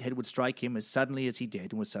that Whitehead would strike him as suddenly as he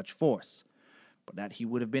did and with such force, but that he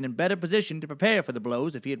would have been in better position to prepare for the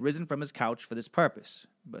blows if he had risen from his couch for this purpose.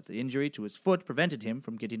 But the injury to his foot prevented him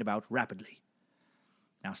from getting about rapidly.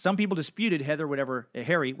 Now, some people disputed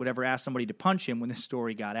Harry would ever ask somebody to punch him when this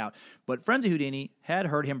story got out, but friends of Houdini had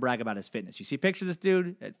heard him brag about his fitness. You see a picture of this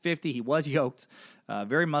dude at 50, he was yoked,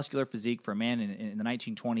 very muscular physique for a man in the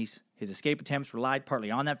 1920s. His escape attempts relied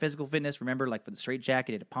partly on that physical fitness. Remember, like for the straitjacket,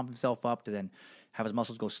 he had to pump himself up to then have his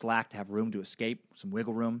muscles go slack to have room to escape, some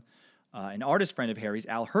wiggle room. An artist friend of Harry's,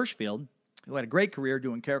 Al Hirschfeld, who had a great career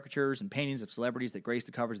doing caricatures and paintings of celebrities that graced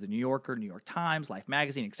the covers of the New Yorker, New York Times, Life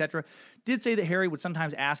magazine, etc., did say that Harry would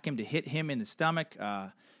sometimes ask him to hit him in the stomach.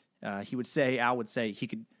 Al would say, he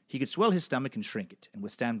could swell his stomach and shrink it and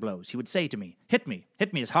withstand blows. He would say to me, hit me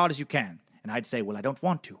as hard as you can. And I'd say, well, I don't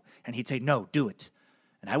want to. And he'd say, no, do it.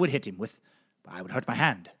 And I would hit him I would hurt my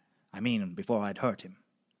hand. Before I'd hurt him.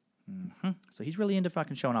 So he's really into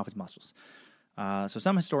fucking showing off his muscles. So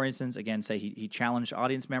some historians, again, say he challenged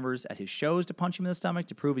audience members at his shows to punch him in the stomach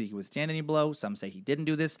to prove he could withstand any blow. Some say he didn't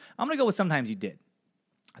do this. I'm going to go with sometimes he did.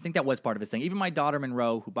 I think that was part of his thing. Even my daughter,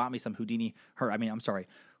 Monroe, who bought me some who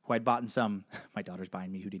I'd bought in some, my daughter's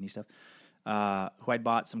buying me Houdini stuff, who I'd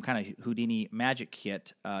bought some kind of Houdini magic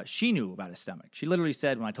kit, she knew about his stomach. She literally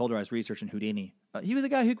said when I told her I was researching Houdini, he was the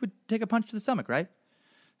guy who could take a punch to the stomach, right?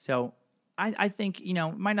 So I think,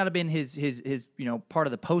 it might not have been his part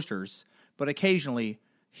of the posters, but occasionally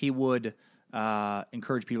he would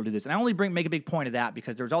encourage people to do this. And I only make a big point of that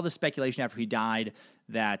because there was all this speculation after he died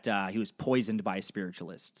that he was poisoned by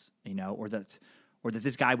spiritualists, or that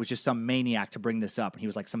this guy was just some maniac to bring this up and he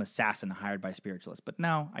was like some assassin hired by spiritualists. But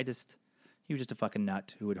no, he was just a fucking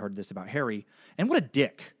nut who had heard this about Harry. And what a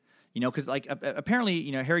dick, because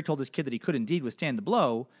apparently, Harry told this kid that he could indeed withstand the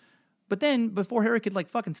blow. But then, before Harry could,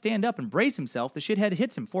 fucking stand up and brace himself, the shithead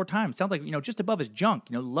hits him 4 times. Sounds like, just above his junk,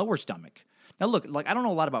 lower stomach. Now, look, I don't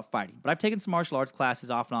know a lot about fighting, but I've taken some martial arts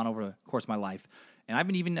classes off and on over the course of my life. And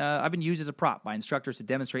I've been used as a prop by instructors to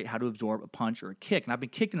demonstrate how to absorb a punch or a kick. And I've been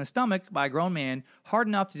kicked in the stomach by a grown man hard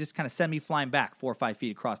enough to just kind of send me flying back 4 or 5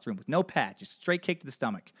 feet across the room with no pad, just straight kick to the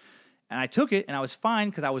stomach. And I took it, and I was fine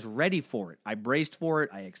because I was ready for it. I braced for it.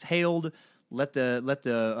 I exhaled. Let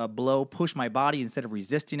the blow push my body instead of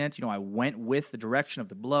resisting it. I went with the direction of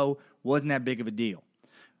the blow. Wasn't that big of a deal.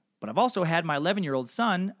 But I've also had my 11-year-old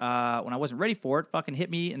son, when I wasn't ready for it, fucking hit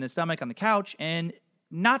me in the stomach on the couch, and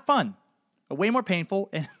not fun. Way more painful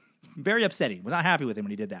and very upsetting. Was not happy with him when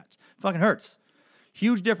he did that. Fucking hurts.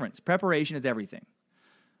 Huge difference. Preparation is everything.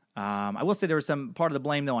 I will say there was some part of the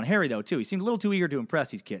blame, though, on Harry, though, too. He seemed a little too eager to impress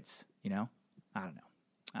these kids, I don't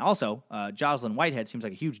know. Also, Jocelyn Whitehead seems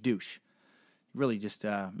like a huge douche. Really just,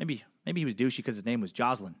 maybe he was douchey because his name was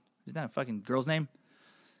Jocelyn. Isn't that a fucking girl's name?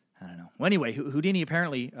 I don't know. Well, anyway, Houdini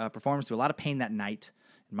apparently performs through a lot of pain that night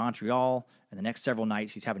in Montreal, and the next several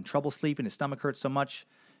nights he's having trouble sleeping. His stomach hurts so much.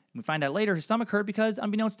 And we find out later his stomach hurt because,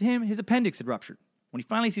 unbeknownst to him, his appendix had ruptured. When he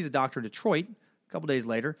finally sees a doctor in Detroit, a couple days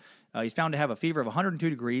later, he's found to have a fever of 102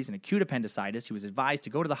 degrees and acute appendicitis. He was advised to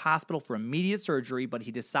go to the hospital for immediate surgery, but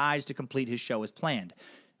he decides to complete his show as planned.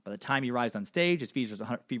 By the time he arrives on stage, his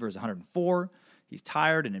fever is 104. He's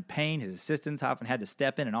tired and in pain. His assistants often had to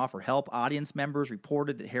step in and offer help. Audience members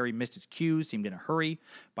reported that Harry missed his cues, seemed in a hurry.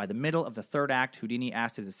 By the middle of the third act, Houdini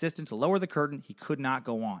asked his assistant to lower the curtain. He could not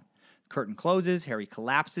go on. Curtain closes. Harry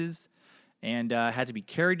collapses and had to be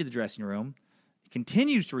carried to the dressing room. He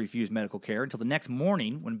continues to refuse medical care until the next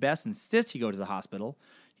morning when Bess insists he go to the hospital.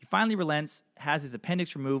 He finally relents, has his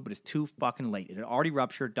appendix removed, but is too fucking late. It had already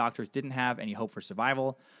ruptured. Doctors didn't have any hope for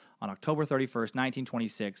survival. On October 31st,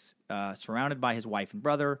 1926, surrounded by his wife and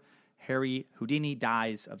brother, Harry Houdini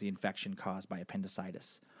dies of the infection caused by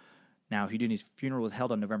appendicitis. Now, Houdini's funeral was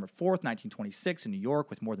held on November 4th, 1926 in New York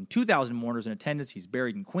with more than 2,000 mourners in attendance. He's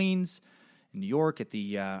buried in Queens, in New York at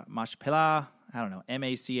the Machpelah,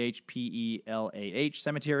 Machpelah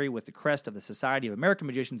Cemetery with the crest of the Society of American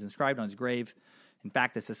Magicians inscribed on his grave. In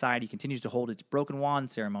fact, the society continues to hold its broken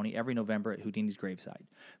wand ceremony every November at Houdini's graveside.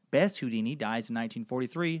 Bess Houdini dies in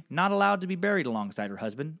 1943, not allowed to be buried alongside her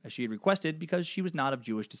husband, as she had requested because she was not of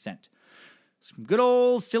Jewish descent. Some good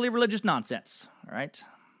old silly religious nonsense, all right?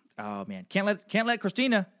 Oh, man. Can't let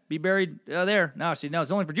Christina be buried there. No,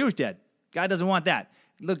 it's only for Jewish dead. God doesn't want that.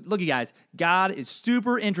 Look, you guys. God is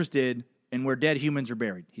super interested in where dead humans are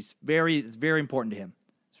buried. It's very important to him.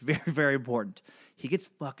 It's very, very important. He gets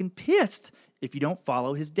fucking pissed if you don't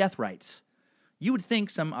follow his death rites. You would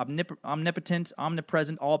think some omnipotent,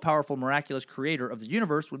 omnipresent, all-powerful, miraculous creator of the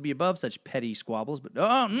universe would be above such petty squabbles, but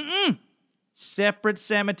separate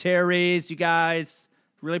cemeteries, you guys.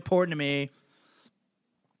 Really important to me.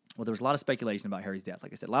 Well, there was a lot of speculation about Harry's death.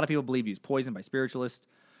 Like I said, a lot of people believe he was poisoned by spiritualists.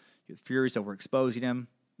 He was furious over exposing him.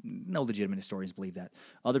 No legitimate historians believe that.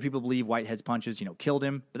 Other people believe Whitehead's punches, killed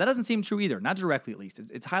him. But that doesn't seem true either, not directly at least.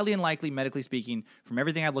 It's highly unlikely, medically speaking, from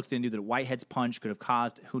everything I've looked into, that Whitehead's punch could have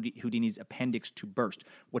caused Houdini's appendix to burst.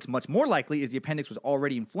 What's much more likely is the appendix was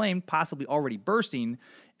already inflamed, possibly already bursting,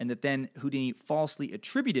 and that then Houdini falsely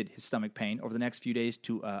attributed his stomach pain over the next few days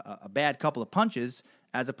to a bad couple of punches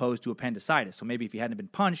as opposed to appendicitis. So maybe if he hadn't been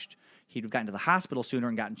punched, he'd have gotten to the hospital sooner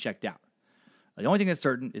and gotten checked out. The only thing that's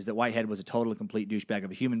certain is that Whitehead was a total and complete douchebag of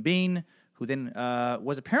a human being who then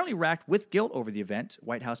was apparently racked with guilt over the event.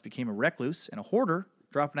 Whitehouse became a recluse and a hoarder,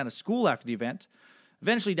 dropping out of school after the event,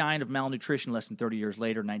 eventually dying of malnutrition less than 30 years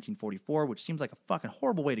later in 1944, which seems like a fucking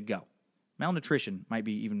horrible way to go. Malnutrition might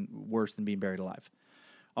be even worse than being buried alive.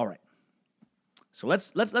 All right. So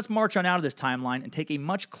let's march on out of this timeline and take a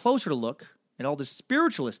much closer look at all the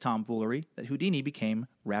spiritualist tomfoolery that Houdini became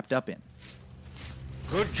wrapped up in.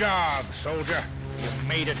 Good job, soldier. You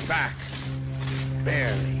made it back.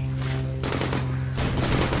 Barely.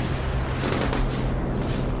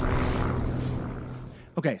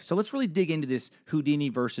 Okay, so let's really dig into this Houdini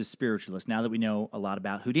versus spiritualist now that we know a lot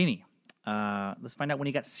about Houdini. Let's find out when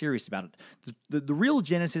he got serious about it. The real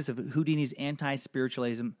genesis of Houdini's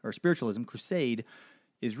anti-spiritualism or spiritualism crusade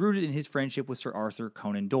is rooted in his friendship with Sir Arthur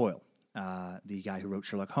Conan Doyle, the guy who wrote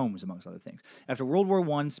Sherlock Holmes, amongst other things. After World War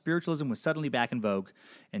I, spiritualism was suddenly back in vogue,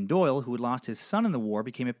 and Doyle, who had lost his son in the war,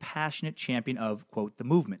 became a passionate champion of, quote, the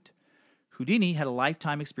movement. Houdini had a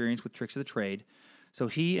lifetime experience with tricks of the trade, so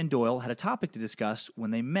he and Doyle had a topic to discuss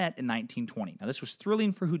when they met in 1920. Now, this was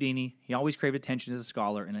thrilling for Houdini. He always craved attention as a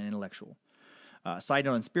scholar and an intellectual. Side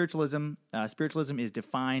note on spiritualism. Spiritualism is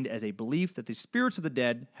defined as a belief that the spirits of the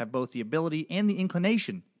dead have both the ability and the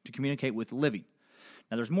inclination to communicate with the living.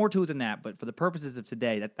 Now, there's more to it than that, but for the purposes of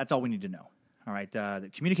today, that's all we need to know. All right, the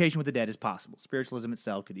communication with the dead is possible. Spiritualism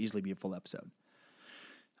itself could easily be a full episode.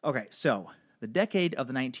 Okay, so the decade of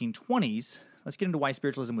the 1920s, let's get into why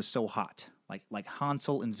spiritualism was so hot, like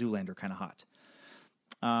Hansel and Zoolander kind of hot.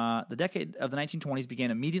 The decade of the 1920s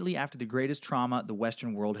began immediately after the greatest trauma the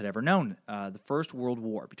Western world had ever known, the First World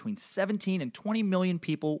War. Between 17 and 20 million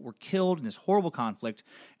people were killed in this horrible conflict,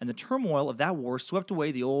 and the turmoil of that war swept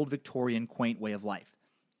away the old Victorian quaint way of life.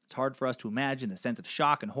 It's hard for us to imagine the sense of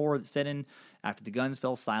shock and horror that set in after the guns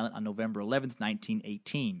fell silent on November 11th,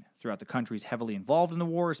 1918. Throughout the countries heavily involved in the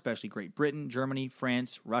war, especially Great Britain, Germany,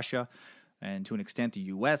 France, Russia, and to an extent the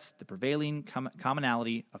U.S., the prevailing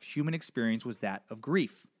commonality of human experience was that of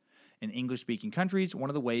grief. In English-speaking countries, one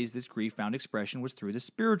of the ways this grief found expression was through the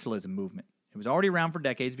spiritualism movement. It was already around for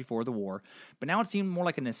decades before the war, but now it seemed more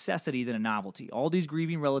like a necessity than a novelty. All these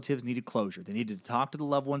grieving relatives needed closure. They needed to talk to the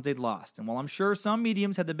loved ones they'd lost. And while I'm sure some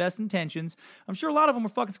mediums had the best intentions, I'm sure a lot of them were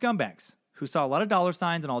fucking scumbags who saw a lot of dollar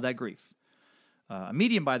signs and all that grief. A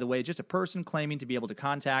medium, by the way, is just a person claiming to be able to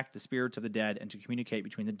contact the spirits of the dead and to communicate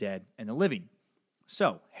between the dead and the living.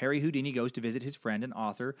 So, Harry Houdini goes to visit his friend and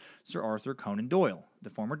author, Sir Arthur Conan Doyle, the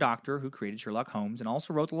former doctor who created Sherlock Holmes and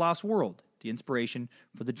also wrote The Lost World, the inspiration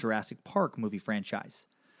for the Jurassic Park movie franchise.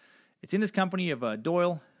 It's in this company of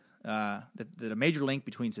Doyle that a major link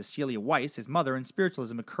between Cecilia Weiss, his mother, and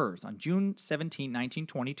spiritualism occurs. On June 17,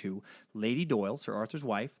 1922, Lady Doyle, Sir Arthur's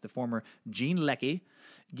wife, the former Jean Leckie,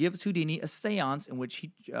 gives Houdini a seance in which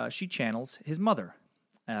she channels his mother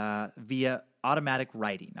via automatic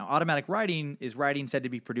writing. Now, automatic writing is writing said to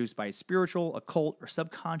be produced by a spiritual, occult, or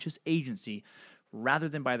subconscious agency rather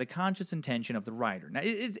than by the conscious intention of the writer. Now,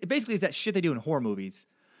 it basically is that shit they do in horror movies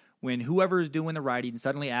when whoever is doing the writing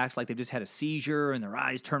suddenly acts like they've just had a seizure and their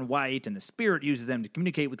eyes turn white and the spirit uses them to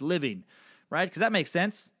communicate with the living, right? Because that makes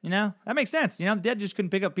sense, you know? That makes sense. You know, the dead just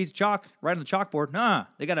couldn't pick up a piece of chalk right on the chalkboard. Nah,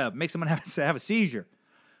 they got to make someone have a seizure.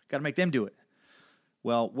 Got to make them do it.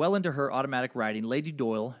 Well into her automatic writing, Lady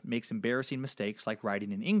Doyle makes embarrassing mistakes like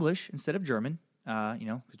writing in English instead of German,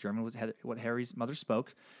 because German was what Harry's mother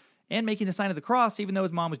spoke, and making the sign of the cross even though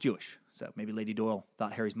his mom was Jewish. So maybe Lady Doyle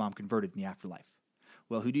thought Harry's mom converted in the afterlife.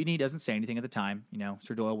 Well, Houdini doesn't say anything at the time. You know,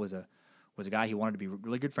 Sir Doyle was a guy he wanted to be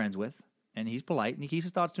really good friends with, and he's polite, and he keeps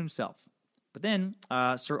his thoughts to himself. But then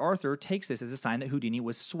Sir Arthur takes this as a sign that Houdini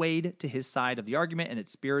was swayed to his side of the argument and that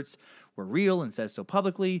spirits were real and says so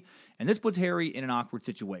publicly. And this puts Harry in an awkward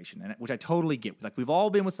situation, which I totally get. Like, we've all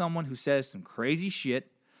been with someone who says some crazy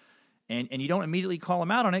shit, and you don't immediately call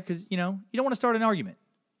them out on it because, you know, you don't want to start an argument.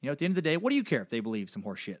 You know, at the end of the day, what do you care if they believe some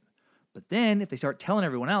horse shit? But then if they start telling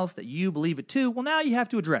everyone else that you believe it too, well, now you have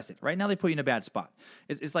to address it, right? Now they put you in a bad spot.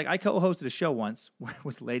 It's like I co-hosted a show once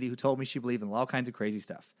with a lady who told me she believed in all kinds of crazy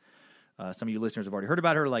stuff. Some of you listeners have already heard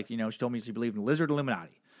about her. Like, you know, she told me she believed in the lizard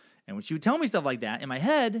Illuminati. And when she would tell me stuff like that, in my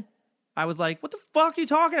head, I was like, what the fuck are you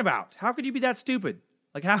talking about? How could you be that stupid?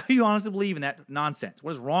 Like, how do you honestly believe in that nonsense?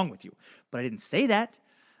 What is wrong with you? But I didn't say that.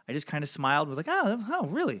 I just kind of smiled and was like, oh,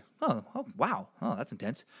 really? Oh, wow. Oh, that's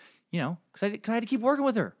intense. You know, because I had to keep working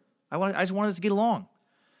with her. I just wanted us to get along.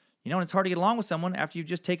 You know, and it's hard to get along with someone after you've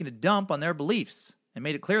just taken a dump on their beliefs and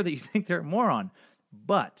made it clear that you think they're a moron.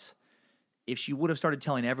 But if she would have started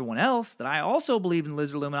telling everyone else that I also believe in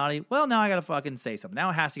Lizard Illuminati, well, now I got to fucking say something.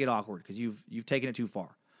 Now it has to get awkward because you've taken it too far,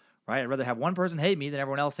 right? I'd rather have one person hate me than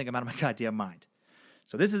everyone else think I'm out of my goddamn mind.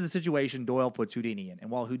 So this is the situation Doyle puts Houdini in. And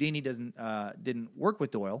while Houdini didn't work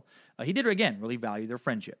with Doyle, he did, again, really value their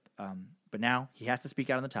friendship. But now he has to speak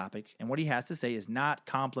out on the topic, and what he has to say is not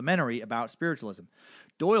complimentary about spiritualism.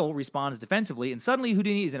 Doyle responds defensively, and suddenly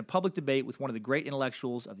Houdini is in a public debate with one of the great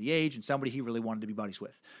intellectuals of the age and somebody he really wanted to be buddies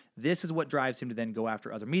with. This is what drives him to then go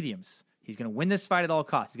after other mediums. He's going to win this fight at all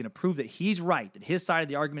costs. He's going to prove that he's right, that his side of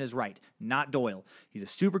the argument is right, not Doyle. He's a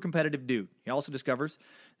super competitive dude. He also discovers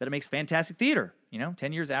that it makes fantastic theater.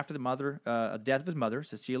 10 years after the death of his mother,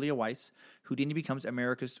 Cecilia Weiss, Houdini becomes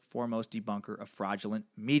America's foremost debunker of fraudulent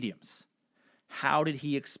mediums. How did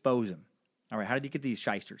he expose them? All right, how did he get these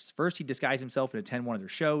shysters? First, he disguised himself and attend one of their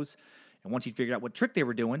shows, and once he figured out what trick they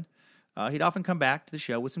were doing, he'd often come back to the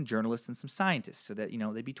show with some journalists and some scientists so that,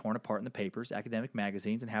 they'd be torn apart in the papers, academic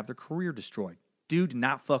magazines, and have their career destroyed. Dude did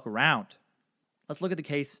not fuck around. Let's look at the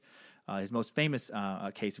case, his most famous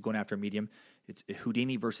case of going after a medium. It's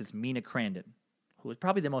Houdini versus Mina Crandon, who was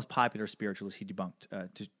probably the most popular spiritualist he debunked,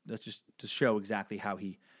 to show exactly how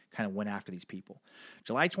he kind of went after these people.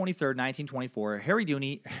 July 23rd, 1924, Harry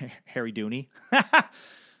Dooney.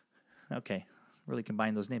 Okay. Really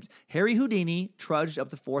combine those names. Harry Houdini trudged up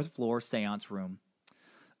the fourth floor seance room,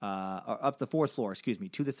 to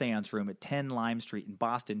the seance room at 10 Lime Street in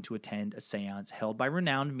Boston to attend a seance held by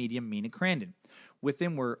renowned medium Mina Crandon. With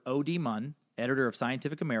him were O.D. Munn, editor of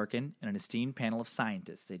Scientific American, and an esteemed panel of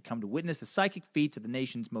scientists. They'd come to witness the psychic feats of the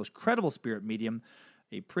nation's most credible spirit medium,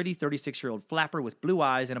 a pretty 36-year-old flapper with blue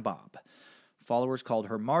eyes and a bob. Followers called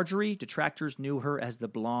her Marjorie. Detractors knew her as the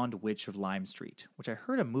Blonde Witch of Lime Street, which I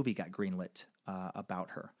heard a movie got greenlit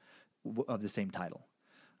about her of the same title.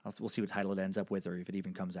 We'll see what title it ends up with or if it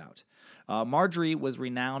even comes out. Marjorie was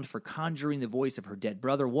renowned for conjuring the voice of her dead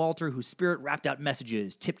brother, Walter, whose spirit rapped out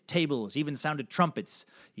messages, tipped tables, even sounded trumpets.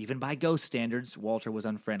 Even by ghost standards, Walter was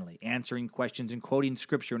unfriendly, answering questions and quoting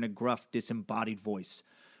scripture in a gruff, disembodied voice.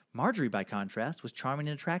 Marjorie, by contrast, was charming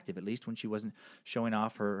and attractive, at least when she wasn't showing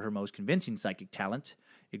off her most convincing psychic talent,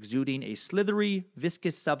 exuding a slithery,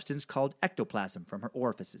 viscous substance called ectoplasm from her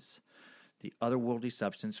orifices. The otherworldly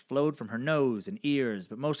substance flowed from her nose and ears,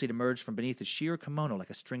 but mostly it emerged from beneath a sheer kimono like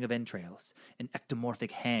a string of entrails, an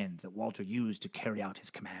ectomorphic hand that Walter used to carry out his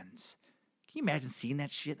commands. Can you imagine seeing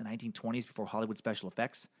that shit in the 1920s before Hollywood special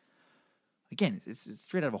effects? Again, it's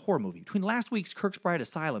straight out of a horror movie. Between last week's Kirkbride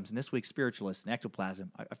Asylums and this week's Spiritualists and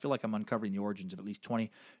Ectoplasm, I feel like I'm uncovering the origins of at least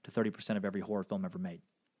 20 to 30% of every horror film ever made.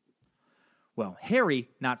 Well, Harry,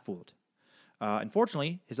 not fooled.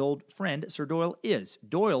 Unfortunately, his old friend, Sir Doyle, is.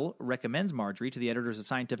 Doyle recommends Marjorie to the editors of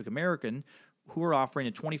Scientific American, who are offering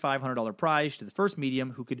a $2,500 prize to the first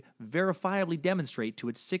medium who could verifiably demonstrate to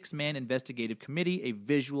its 6-man investigative committee a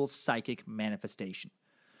visual psychic manifestation.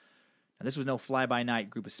 Now, this was no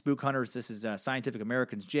fly-by-night group of spook hunters. This is Scientific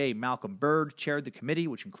American's J. Malcolm Bird chaired the committee,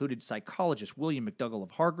 which included psychologist William McDougall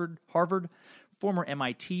of Harvard, former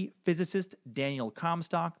MIT physicist Daniel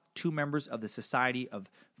Comstock, 2 members of the Society of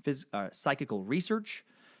Psychical Research,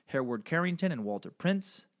 Hereward Carrington and Walter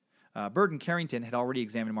Prince. Bird and Carrington had already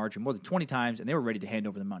examined Marjorie more than 20 times, and they were ready to hand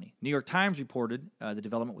over the money. New York Times reported the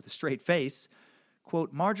development with a straight face.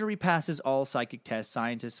 Quote, Marjorie passes all psychic tests.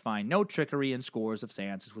 Scientists find no trickery in scores of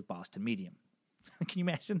seances with Boston medium. Can you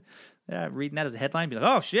imagine reading that as a headline? Be like,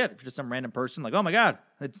 oh, shit. If you're just some random person, like, oh, my God,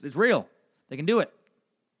 it's real. They can do it.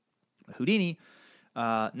 Houdini,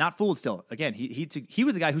 not fooled still. Again, he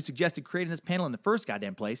was the guy who suggested creating this panel in the first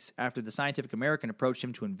goddamn place after the Scientific American approached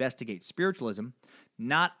him to investigate spiritualism,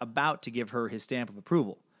 not about to give her his stamp of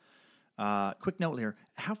approval. Quick note here,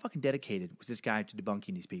 how fucking dedicated was this guy to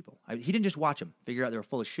debunking these people? He didn't just watch them, figure out they were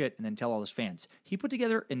full of shit, and then tell all his fans. He put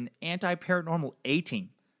together an anti-paranormal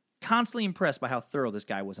A-team, constantly impressed by how thorough this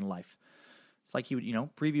guy was in life. It's like he would,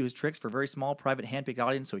 preview his tricks for a very small, private, hand-picked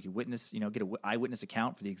audience so he could witness, get an eyewitness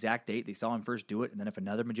account for the exact date they saw him first do it, and then if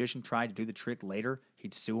another magician tried to do the trick later,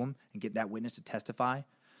 he'd sue him and get that witness to testify,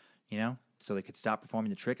 so they could stop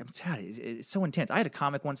performing the trick. It's so intense. I had a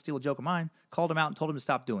comic once steal a joke of mine, called him out and told him to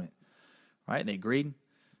stop doing it. Right? And they agreed.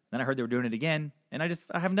 Then I heard they were doing it again, and I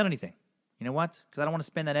haven't done anything. You know what? Because I don't want to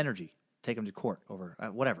spend that energy, take them to court over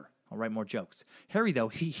whatever. I'll write more jokes. Harry, though,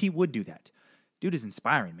 he would do that. Dude is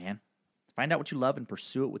inspiring, man. Find out what you love and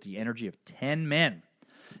pursue it with the energy of 10 men.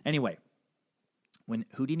 Anyway, when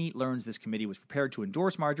Houdini learns this committee was prepared to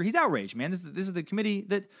endorse Marjorie, he's outraged, man. This is the committee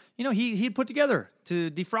that, he'd put together to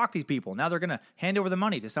defrock these people. Now they're going to hand over the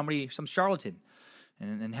money to some charlatan.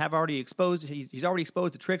 And have already exposed, he's already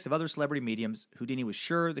exposed the tricks of other celebrity mediums. Houdini was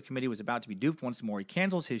sure the committee was about to be duped once more. He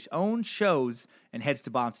cancels his own shows and heads to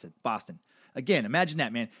Boston. Again, imagine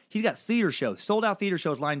that, man. He's got theater shows, sold-out theater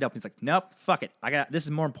shows lined up. He's like, nope, fuck it. This is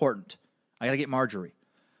more important. I got to get Marjorie.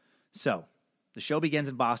 So the show begins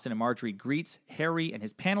in Boston, and Marjorie greets Harry and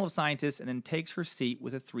his panel of scientists and then takes her seat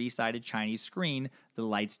with a 3-sided Chinese screen, the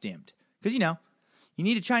lights dimmed. Because, you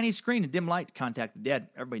need a Chinese screen and dim light to contact the dead.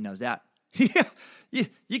 Everybody knows that.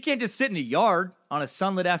 You can't just sit in a yard on a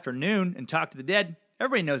sunlit afternoon and talk to the dead.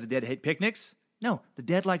 Everybody knows the dead hate picnics. No, the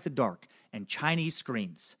dead like the dark and Chinese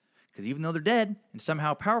screens. because even though they're dead and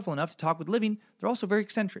somehow powerful enough to talk with living, they're also very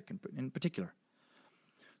eccentric in particular.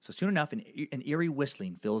 So soon enough, an eerie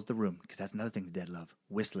whistling fills the room, because that's another thing the dead love,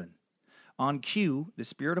 whistling. On cue, the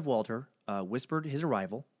spirit of Walter whispered his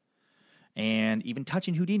arrival, and even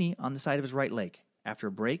touching Houdini on the side of his right leg. After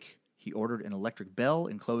a break, he ordered an electric bell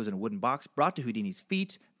enclosed in a wooden box brought to Houdini's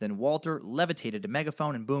feet. Then Walter levitated a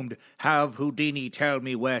megaphone and boomed, "Have Houdini tell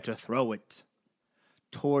me where to throw it."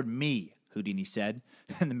 "Toward me," Houdini said,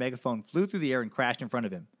 and the megaphone flew through the air and crashed in front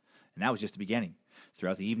of him. And that was just the beginning.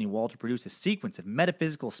 Throughout the evening, Walter produced a sequence of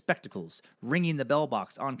metaphysical spectacles, ringing the bell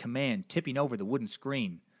box on command, tipping over the wooden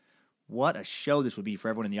screen. What a show this would be for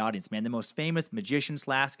everyone in the audience, man. The most famous magician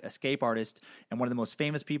 / escape artist and one of the most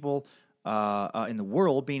famous people in the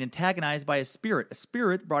world being antagonized by a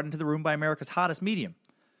spirit brought into the room by America's hottest medium.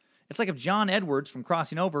 It's like if John Edwards from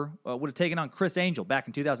Crossing Over would have taken on Chris Angel back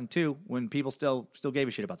in 2002 when people still gave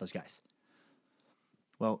a shit about those guys.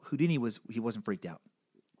 Well, Houdini wasn't freaked out.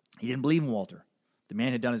 He didn't believe in Walter. The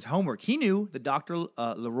man had done his homework. He knew that Dr.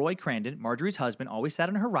 Leroy Crandon, Marjorie's husband, always sat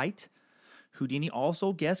on her right. Houdini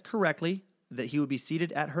also guessed correctly that he would be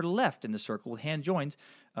seated at her left in the circle with hand joins,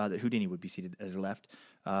 that Houdini would be seated at her left,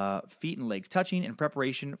 feet and legs touching. In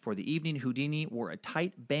preparation for the evening, Houdini wore a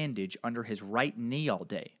tight bandage under his right knee all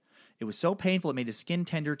day. It was so painful it made his skin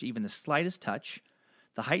tender to even the slightest touch.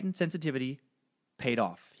 The heightened sensitivity paid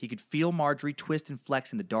off. He could feel Marjorie twist and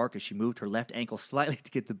flex in the dark as she moved her left ankle slightly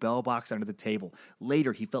to get the bell box under the table.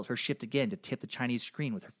 Later, he felt her shift again to tip the Chinese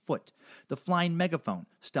screen with her foot. The flying megaphone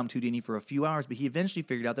stumped Houdini for a few hours, but he eventually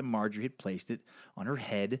figured out that Marjorie had placed it on her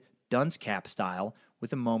head, dunce cap style,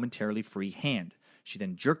 with a momentarily free hand. She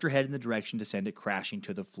then jerked her head in the direction to send it crashing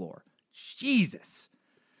to the floor. Jesus!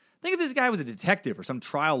 Think if this guy was a detective or some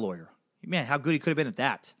trial lawyer. Man, how good he could have been at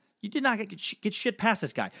that. You did not get shit past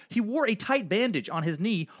this guy. He wore a tight bandage on his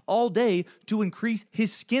knee all day to increase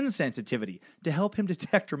his skin sensitivity, to help him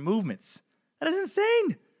detect her movements. That is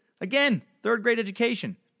insane. Again, third grade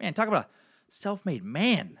education. Man, talk about a self-made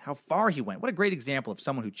man. How far he went. What a great example of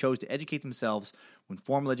someone who chose to educate themselves when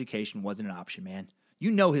formal education wasn't an option, man.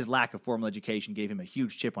 You know his lack of formal education gave him a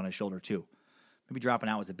huge chip on his shoulder, too. Maybe dropping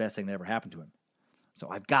out was the best thing that ever happened to him. So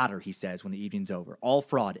I've got her, he says, when the evening's over. All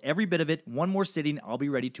fraud, every bit of it. One more sitting, I'll be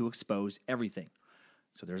ready to expose everything.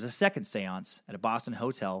 So there's a second seance at a Boston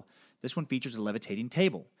hotel. This one features a levitating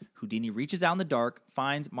table. Houdini reaches out in the dark,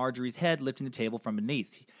 finds Marjorie's head lifting the table from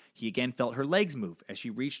beneath. He again felt her legs move as she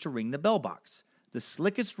reached to ring the bell box. The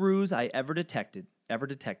slickest ruse I ever detected,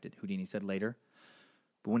 Houdini said later.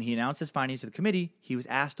 But when he announced his findings to the committee, he was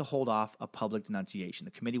asked to hold off a public denunciation.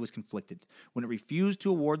 The committee was conflicted. When it refused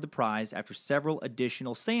to award the prize after several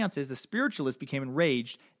additional seances, the spiritualist became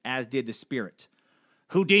enraged, as did the spirit.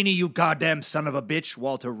 "Houdini, you goddamn son of a bitch,"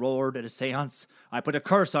 Walter roared at a seance. "I put a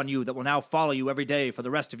curse on you that will now follow you every day for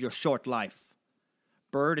the rest of your short life."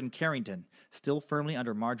 Bird and Carrington, still firmly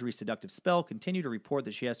under Marjorie's seductive spell, continue to report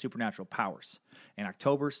that she has supernatural powers. In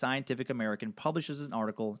October, Scientific American publishes an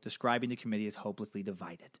article describing the committee as hopelessly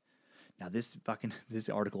divided. Now, this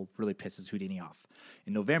article really pisses Houdini off.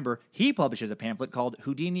 In November, he publishes a pamphlet called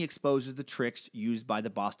 "Houdini Exposes the Tricks Used by the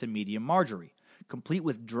Boston Medium Marjorie," complete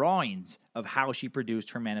with drawings of how she produced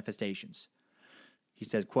her manifestations. He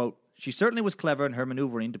says, quote, "She certainly was clever in her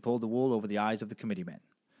maneuvering to pull the wool over the eyes of the committeemen."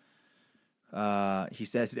 He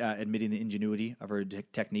says, admitting the ingenuity of her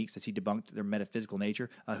techniques as he debunked their metaphysical nature.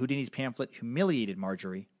 Houdini's pamphlet humiliated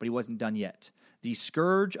Marjorie, but he wasn't done yet. The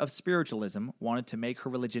scourge of spiritualism wanted to make her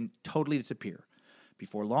religion totally disappear.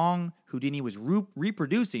 Before long, Houdini was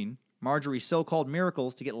reproducing Marjorie's so-called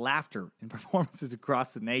miracles to get laughter in performances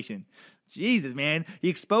across the nation. Jesus, man. He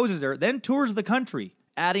exposes her, then tours the country,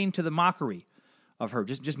 adding to the mockery of her.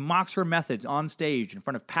 Just mocks her methods on stage in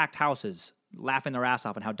front of packed houses, laughing their ass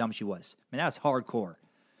off on how dumb she was. Man, that was hardcore.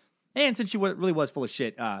 And since she really was full of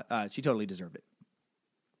shit, she totally deserved it.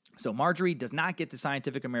 So Marjorie does not get the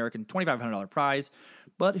Scientific American $2,500 prize,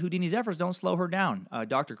 but Houdini's efforts don't slow her down.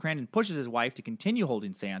 Dr. Crandon pushes his wife to continue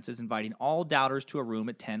holding seances, inviting all doubters to a room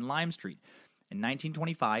at 10 Lime Street. In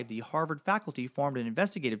 1925, the Harvard faculty formed an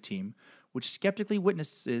investigative team which skeptically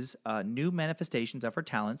witnesses new manifestations of her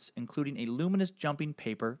talents, including a luminous jumping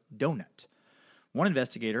paper donut. One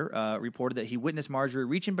investigator reported that he witnessed Marjorie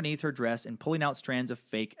reaching beneath her dress and pulling out strands of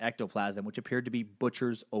fake ectoplasm, which appeared to be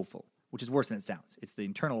butcher's offal, which is worse than it sounds. It's the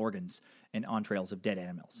internal organs and entrails of dead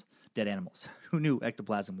animals. Who knew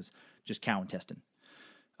ectoplasm was just cow intestine?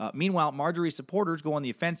 Meanwhile, Marjorie's supporters go on the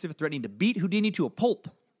offensive, threatening to beat Houdini to a pulp,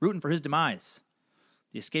 rooting for his demise.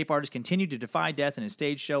 The escape artist continued to defy death in his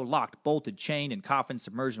stage show, locked, bolted, chained, in coffins,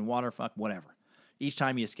 submerged in water, whatever. each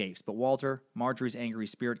time he escapes. But Walter, Marjorie's angry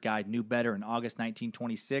spirit guide, knew better. In August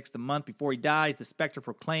 1926, the month before he dies, the Spectre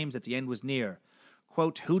proclaims that the end was near.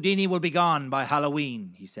 Quote, Houdini will be gone by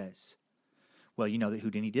Halloween, he says. Well, you know that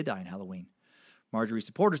Houdini did die on Halloween. Marjorie's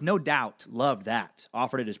supporters, no doubt, loved that,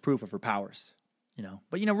 offered it as proof of her powers.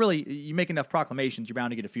 But really, you make enough proclamations, you're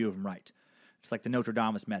bound to get a few of them right. It's like the Notre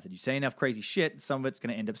Dame method. You say enough crazy shit, some of it's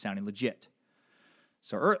going to end up sounding legit.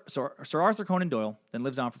 Sir Arthur Conan Doyle then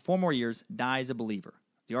lives on for 4 more years, dies a believer.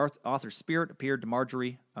 The author's spirit appeared to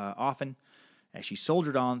Marjorie often as she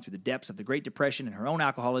soldiered on through the depths of the Great Depression and her own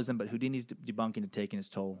alcoholism, but Houdini's debunking had taken its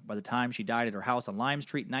toll. By the time she died at her house on Lime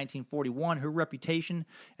Street in 1941, her reputation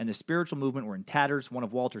and the spiritual movement were in tatters. One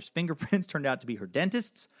of Walter's fingerprints turned out to be her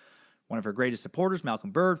dentist's. One of her greatest supporters,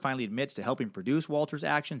 Malcolm Bird, finally admits to helping produce Walter's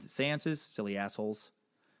actions at seances. Silly assholes.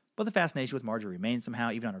 But the fascination with Marjorie remains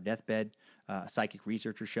somehow, even on her deathbed. A psychic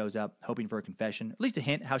researcher shows up, hoping for a confession, at least a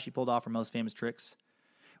hint how she pulled off her most famous tricks.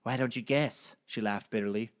 Why don't you guess? She laughed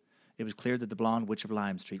bitterly. It was clear that the blonde witch of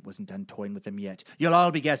Lime Street wasn't done toying with them yet. You'll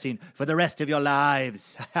all be guessing for the rest of your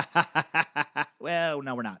lives. Well,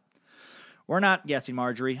 no, we're not. We're not guessing,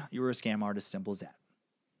 Marjorie. You were a scam artist, simple as that.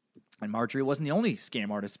 And Marjorie wasn't the only scam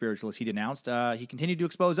artist spiritualist he denounced. He continued to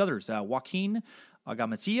expose others. Joaquin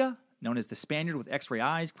Agamacilla, known as the Spaniard with X-ray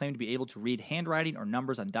eyes, claimed to be able to read handwriting or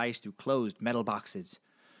numbers on dice through closed metal boxes.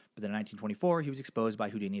 But then in 1924, he was exposed by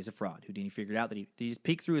Houdini as a fraud. Houdini figured out that he just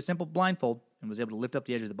peeked through a simple blindfold and was able to lift up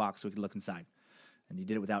the edge of the box so he could look inside. And he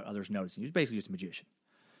did it without others noticing. He was basically just a magician.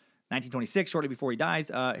 1926, shortly before he dies,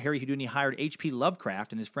 Harry Houdini hired H.P.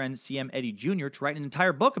 Lovecraft and his friend C.M. Eddy Jr. to write an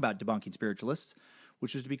entire book about debunking spiritualists,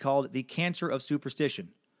 which was to be called The Cancer of Superstition.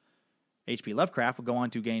 H.P. Lovecraft would go on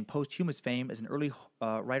to gain posthumous fame as an early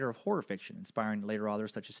writer of horror fiction, inspiring later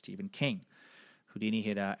authors such as Stephen King. Houdini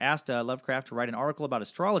had asked Lovecraft to write an article about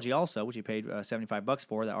astrology also, which he paid $75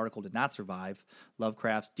 for. That article did not survive.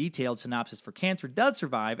 Lovecraft's detailed synopsis for Cancer does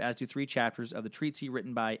survive, as do 3 chapters of the treatise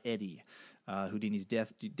written by Eddy. Houdini's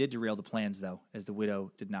death did derail the plans, though, as the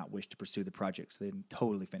widow did not wish to pursue the project, so they didn't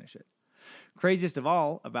totally finish it. Craziest of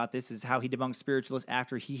all about this is how he debunked spiritualists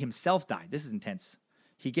after he himself died. This is intense.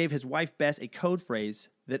 He gave his wife Bess a code phrase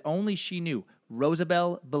that only she knew,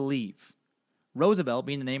 Rosabelle Believe. Rosabelle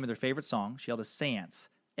being the name of their favorite song, she held a seance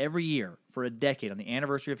every year for a decade on the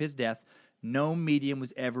anniversary of his death. No medium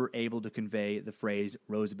was ever able to convey the phrase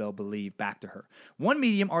Rosabelle Believe back to her. One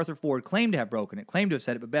medium, Arthur Ford, claimed to have broken it, claimed to have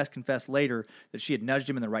said it, but Bess confessed later that she had nudged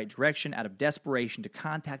him in the right direction out of desperation to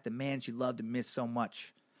contact the man she loved and missed so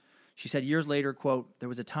much. She said years later, quote, there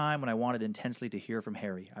was a time when I wanted intensely to hear from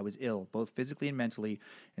Harry. I was ill, both physically and mentally,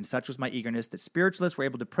 and such was my eagerness that spiritualists were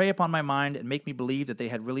able to prey upon my mind and make me believe that they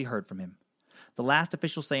had really heard from him. The last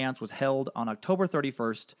official seance was held on October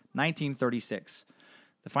 31st, 1936.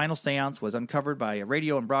 The final seance was uncovered by a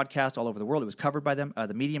radio and broadcast all over the world. It was covered by them.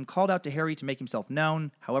 The medium called out to Harry to make himself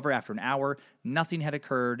known. However, after an hour, nothing had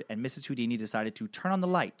occurred, and Mrs. Houdini decided to turn off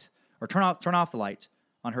the light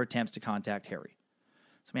on her attempts to contact Harry.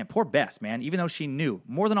 So, man, poor Bess, man. Even though she knew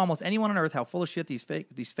more than almost anyone on earth how full of shit these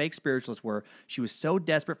fake spiritualists were, she was so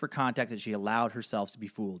desperate for contact that she allowed herself to be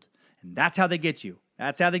fooled. And that's how they get you.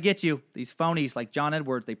 That's how they get you. These phonies like John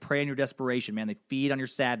Edwards, they prey on your desperation, man. They feed on your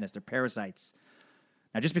sadness. They're parasites.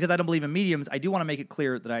 Now, just because I don't believe in mediums, I do want to make it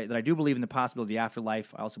clear that I do believe in the possibility of the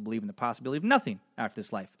afterlife. I also believe in the possibility of nothing after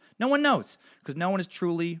this life. No one knows, because no one has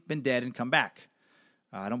truly been dead and come back.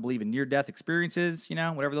 I don't believe in near-death experiences,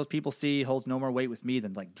 whatever those people see holds no more weight with me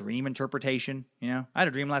than, like, dream interpretation, I had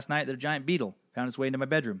a dream last night that a giant beetle found its way into my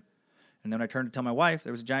bedroom. And then when I turned to tell my wife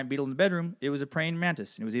there was a giant beetle in the bedroom, it was a praying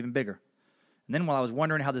mantis, and it was even bigger. And then while I was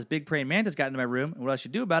wondering how this big praying mantis got into my room and what I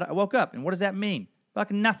should do about it, I woke up, and what does that mean?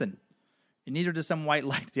 Fucking nothing. And neither does some white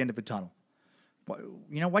light at the end of a tunnel.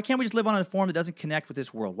 Why can't we just live on a form that doesn't connect with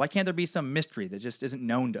this world? Why can't there be some mystery that just isn't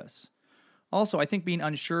known to us? Also, I think being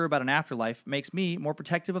unsure about an afterlife makes me more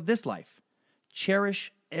protective of this life.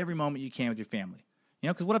 Cherish every moment you can with your family.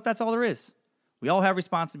 Because what if that's all there is? We all have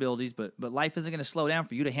responsibilities, but life isn't going to slow down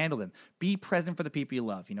for you to handle them. Be present for the people you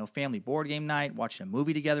love. Family board game night, watching a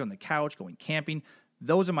movie together on the couch, going camping.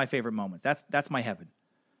 Those are my favorite moments. That's my heaven.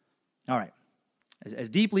 All right. As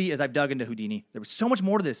deeply as I've dug into Houdini, there was so much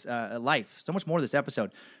more to this life, so much more to this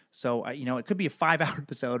episode. So, it could be a 5-hour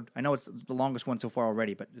episode. I know it's the longest one so far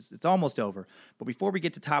already, but it's almost over. But before we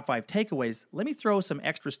get to top 5 takeaways, let me throw some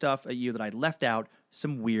extra stuff at you that I left out,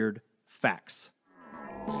 some weird facts.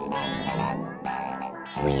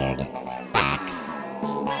 Weird facts.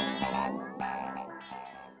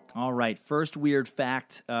 All right, first weird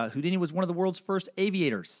fact. Houdini was one of the world's first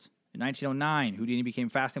aviators. In 1909, Houdini became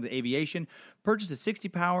fascinated with aviation, purchased a 60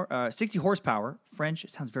 horsepower French,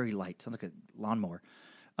 it sounds very light, sounds like a lawnmower,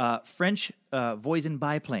 French Voisin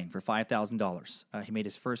biplane for $5,000. He made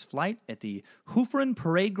his first flight at the Hoferen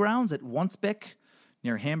Parade Grounds at Wandsbek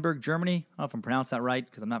near Hamburg, Germany. I don't know if I'm pronouncing that right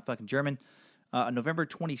because I'm not fucking German. On November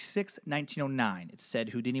 26, 1909, it said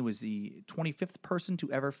Houdini was the 25th person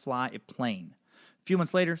to ever fly a plane. A few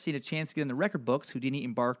months later, seeing a chance to get in the record books, Houdini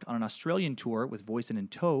embarked on an Australian tour with Voisin in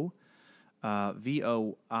tow.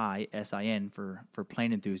 Voisin for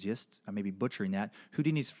plane enthusiasts. I may be butchering that.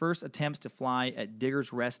 Houdini's first attempts to fly at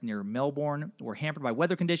Diggers Rest near Melbourne were hampered by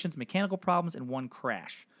weather conditions, mechanical problems, and one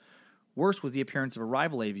crash. Worse was the appearance of a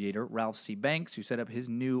rival aviator, Ralph C. Banks, who set up his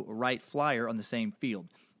new Wright Flyer on the same field.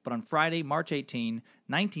 But on Friday, March 18,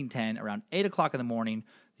 1910, around 8 o'clock in the morning,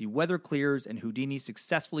 the weather clears and Houdini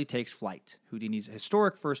successfully takes flight. Houdini's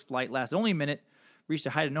historic first flight lasted only a minute, reached a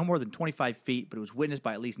height of no more than 25 feet, but it was witnessed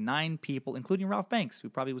by at least 9 people, including Ralph Banks, who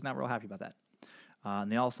probably was not real happy about that.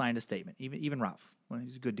 And they all signed a statement, even Ralph. Well,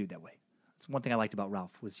 he's a good dude that way. That's one thing I liked about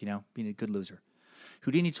Ralph was, being a good loser.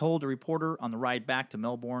 Houdini told a reporter on the ride back to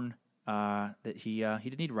Melbourne that he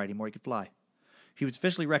didn't need to ride anymore, he could fly. He was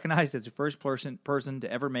officially recognized as the first person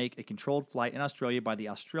to ever make a controlled flight in Australia by the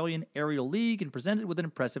Australian Aerial League and presented with an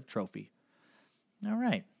impressive trophy. All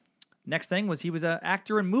right. Next thing was he was an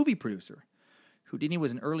actor and movie producer. Houdini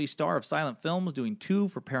was an early star of silent films, doing 2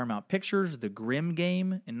 for Paramount Pictures, The Grimm Game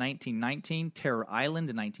in 1919, Terror Island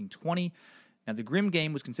in 1920. Now, The Grimm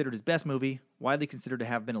Game was considered his best movie, widely considered to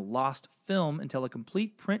have been a lost film until a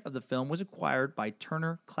complete print of the film was acquired by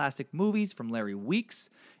Turner Classic Movies from Larry Weeks,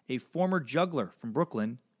 a former juggler from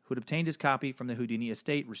Brooklyn who had obtained his copy from the Houdini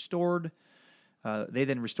estate, They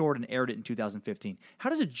then restored and aired it in 2015. How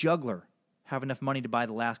does a juggler have enough money to buy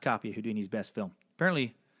the last copy of Houdini's best film?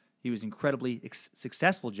 Apparently, he was an incredibly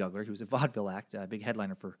successful juggler. He was a vaudeville act, a big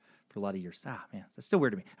headliner for a lot of years. Ah, man, that's still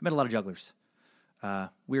weird to me. I met a lot of jugglers.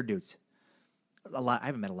 Weird dudes. A lot. I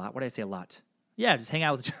haven't met a lot. What did I say, a lot? Yeah, just hang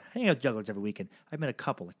out with jugglers every weekend. I've met a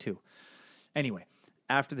couple, like 2. Anyway,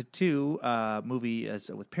 after the 2 movies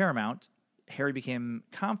with Paramount, Harry became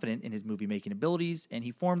confident in his movie-making abilities, and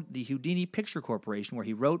he formed the Houdini Picture Corporation, where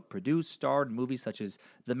he wrote, produced, starred in movies such as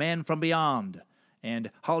The Man from Beyond and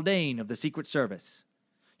Haldane of the Secret Service.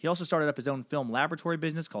 He also started up his own film laboratory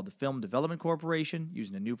business called the Film Development Corporation,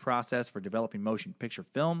 using a new process for developing motion picture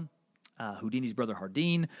film. Houdini's brother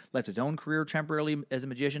Hardin left his own career temporarily as a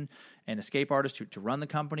magician and escape artist to run the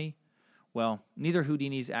company. Well, neither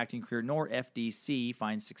Houdini's acting career nor FDC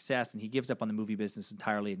finds success, and he gives up on the movie business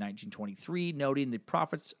entirely in 1923, noting the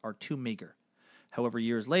profits are too meager. However,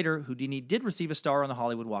 years later, Houdini did receive a star on the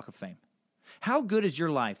Hollywood Walk of Fame. How good is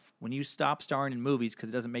your life when you stop starring in movies because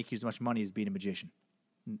it doesn't make you as much money as being a magician?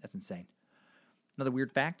 That's insane. Another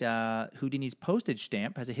weird fact, Houdini's postage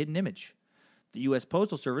stamp has a hidden image. The U.S.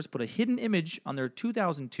 Postal Service put a hidden image on their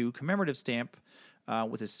 2002 commemorative stamp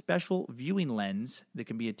with a special viewing lens that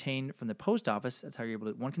can be obtained from the post office. That's how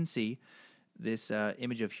one can see this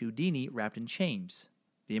image of Houdini wrapped in chains.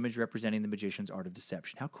 The image representing the magician's art of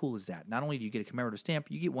deception. How cool is that? Not only do you get a commemorative stamp,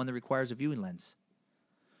 you get one that requires a viewing lens.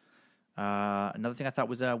 Another thing I thought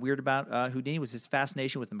was weird about Houdini was his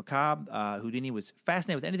fascination with the macabre. Houdini was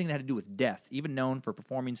fascinated with anything that had to do with death. Even known for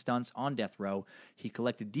performing stunts on death row, he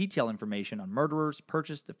collected detailed information on murderers,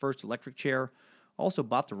 purchased the first electric chair, also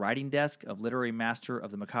bought the writing desk of literary master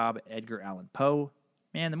of the macabre Edgar Allan Poe.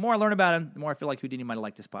 Man, the more I learn about him, the more I feel like Houdini might have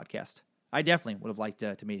liked this podcast. I definitely would have liked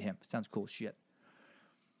to meet him. Sounds cool as shit.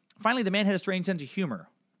 Finally, the man had a strange sense of humor,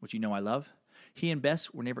 which I love. He and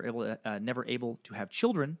Bess were never able to have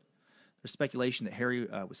children. There's speculation that Harry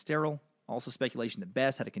was sterile. Also speculation that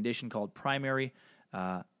Bess had a condition called primary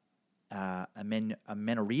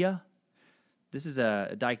amenorrhea. This is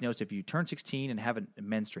a diagnosis if you turn 16 and haven't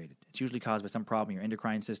menstruated. It's usually caused by some problem in your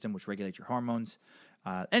endocrine system, which regulates your hormones.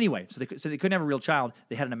 Anyway, so they couldn't have a real child.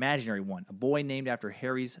 They had an imaginary one, a boy named after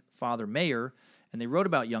Harry's father, Mayer, and they wrote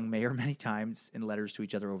about young Mayer many times in letters to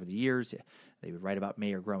each other over the years. They would write about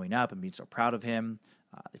Mayer growing up and being so proud of him.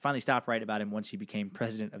 They finally stopped writing about him once he became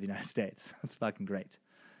president of the United States. That's fucking great.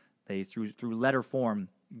 They, through letter form,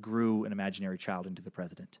 grew an imaginary child into the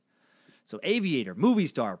president. So aviator, movie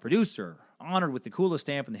star, producer, honored with the coolest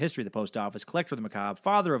stamp in the history of the post office, collector of the macabre,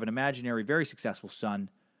 father of an imaginary, very successful son.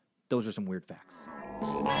 Those are some weird facts.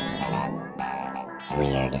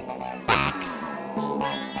 Weird facts.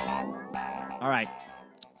 All right.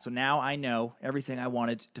 So now I know everything I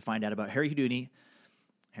wanted to find out about Harry Houdini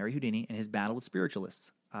and his battle with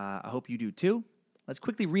spiritualists. I hope you do too. Let's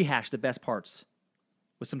quickly rehash the best parts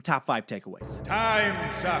with some top 5 takeaways.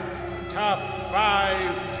 Time suck. Top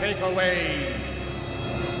 5 takeaways.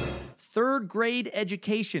 Third grade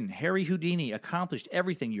education. Harry Houdini accomplished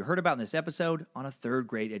everything you heard about in this episode on a third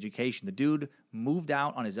grade education. The dude moved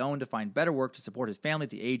out on his own to find better work to support his family at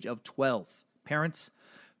the age of 12. Parents,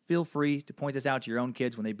 feel free to point this out to your own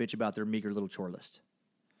kids when they bitch about their meager little chore list.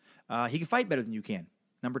 He can fight better than you can.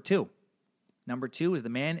 Number two is the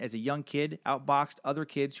man, as a young kid, outboxed other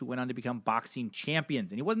kids who went on to become boxing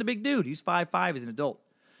champions. And he wasn't a big dude. He was 5'5" as an adult.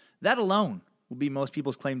 That alone will be most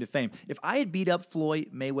people's claim to fame. If I had beat up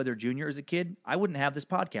Floyd Mayweather Jr. as a kid, I wouldn't have this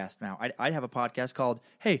podcast now. I'd have a podcast called,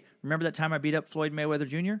 Hey, remember that time I beat up Floyd Mayweather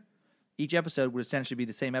Jr.? Each episode would essentially be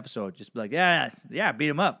the same episode. Just be like, yeah, beat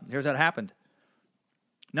him up. Here's how it happened.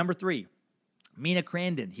 Number 3, Mina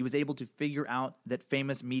Crandon. He was able to figure out that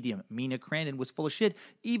famous medium Mina Crandon was full of shit,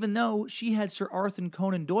 even though she had Sir Arthur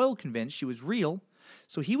Conan Doyle convinced she was real.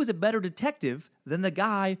 So he was a better detective than the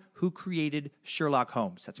guy who created Sherlock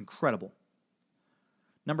Holmes. That's incredible.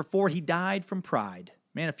 Number 4, he died from pride.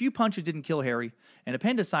 Man, a few punches didn't kill Harry, and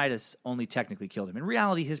appendicitis only technically killed him. In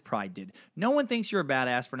reality, his pride did. No one thinks you're a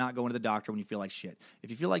badass for not going to the doctor when you feel like shit.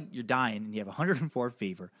 If you feel like you're dying and you have 104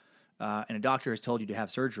 fever, and a doctor has told you to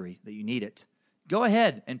have surgery, that you need it, go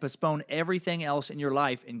ahead and postpone everything else in your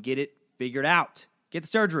life and get it figured out. Get the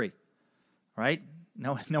surgery. All right?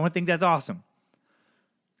 No one thinks that's awesome.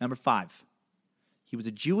 Number 5, he was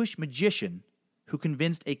a Jewish magician who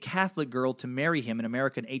convinced a Catholic girl to marry him in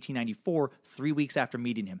America in 1894, 3 weeks after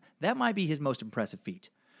meeting him. That might be his most impressive feat.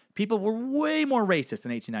 People were way more racist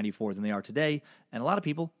in 1894 than they are today, and a lot of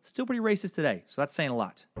people still pretty racist today, so that's saying a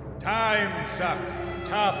lot. Time Suck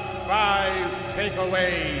Top 5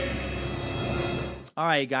 Takeaways. All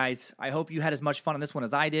right, guys, I hope you had as much fun on this one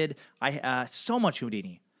as I did. So much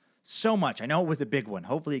Houdini. So much. I know it was a big one.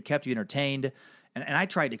 Hopefully it kept you entertained. And I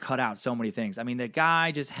tried to cut out so many things. I mean, the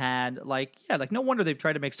guy just had, no wonder they've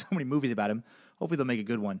tried to make so many movies about him. Hopefully they'll make a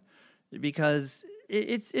good one. Because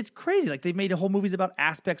it's crazy. Like, they made whole movies about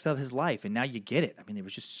aspects of his life, and now you get it. I mean, there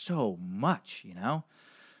was just so much,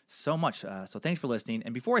 So much. So thanks for listening.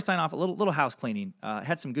 And before I sign off, a little house cleaning.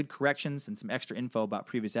 Had some good corrections and some extra info about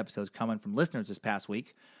previous episodes coming from listeners this past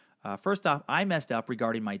week. First off, I messed up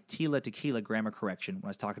regarding my Tila Tequila grammar correction when I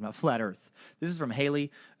was talking about flat Earth. This is from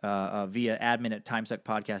Haley via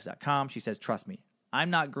admin@timesuckpodcast.com. She says, trust me,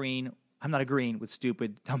 I'm not agreeing with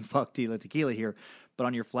stupid, dumb fuck Tila Tequila here, but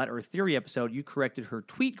on your flat Earth theory episode, you corrected her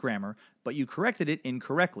tweet grammar, but you corrected it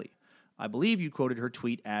incorrectly. I believe you quoted her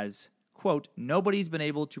tweet as, quote, nobody's been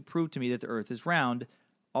able to prove to me that the Earth is round.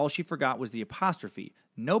 All she forgot was the apostrophe.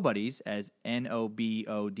 Nobody's, as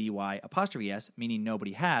N-O-B-O-D-Y apostrophe S, meaning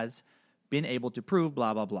nobody has, been able to prove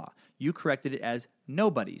blah, blah, blah. You corrected it as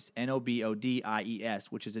nobody's,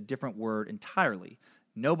 N-O-B-O-D-I-E-S, which is a different word entirely.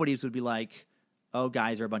 Nobody's would be like, oh,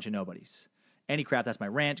 guys are a bunch of nobodies. Any crap, that's my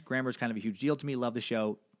rant. Grammar is kind of a huge deal to me. Love the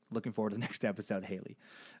show. Looking forward to the next episode, Haley.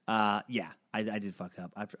 I did fuck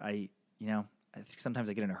up. I think sometimes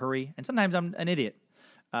I get in a hurry, and sometimes I'm an idiot.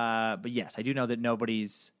 But yes, I do know that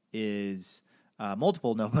nobody's is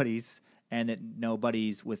multiple nobodies, and that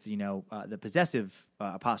nobody's with, the possessive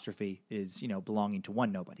apostrophe is, belonging to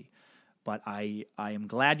one nobody. But I am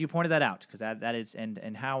glad you pointed that out, because that is,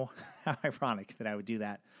 and how ironic that I would do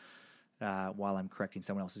that while I'm correcting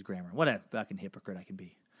someone else's grammar. What a fucking hypocrite I can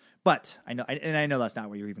be. But I know that's not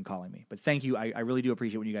what you're even calling me. But thank you. I really do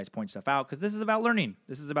appreciate when you guys point stuff out, because this is about learning.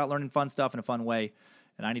 This is about learning fun stuff in a fun way.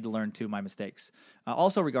 And I need to learn, too, my mistakes.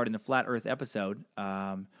 Also, regarding the Flat Earth episode,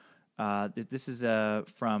 this is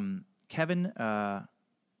from Kevin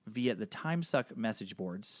via the TimeSuck message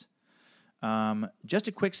boards. Just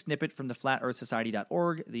a quick snippet from the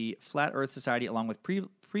FlatEarthSociety.org. The Flat Earth Society, along with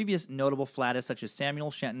previous notable flattists such as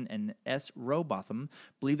Samuel Shenton and S. Rowbotham,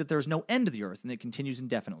 believe that there is no end to the Earth and that it continues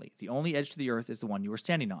indefinitely. The only edge to the Earth is the one you are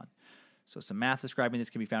standing on. So some math describing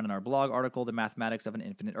this can be found in our blog article, The Mathematics of an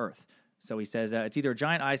Infinite Earth. So he says it's either a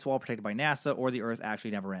giant ice wall protected by NASA or the Earth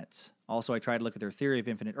actually never ends. Also, I tried to look at their theory of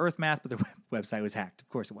infinite Earth math, but their website was hacked. Of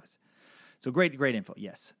course it was. So great info,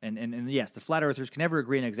 yes. And yes, the flat earthers can never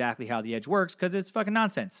agree on exactly how the edge works because it's fucking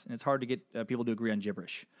nonsense, and it's hard to get people to agree on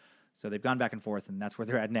gibberish. So they've gone back and forth, and that's where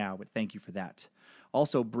they're at now, but thank you for that.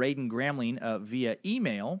 Also, Braden Gramling via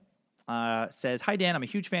email says, hi, Dan, I'm a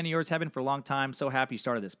huge fan of yours, have been for a long time. So happy you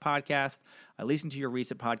started this podcast. I listened to your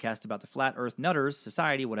recent podcast about the Flat Earth Nutters,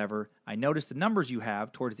 Society, whatever. I noticed the numbers you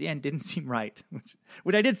have towards the end didn't seem right,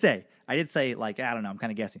 which I did say. I did say, I don't know, I'm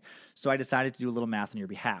kind of guessing. So I decided to do a little math on your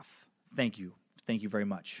behalf. Thank you. Thank you very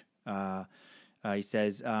much. He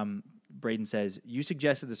says, Braden says, you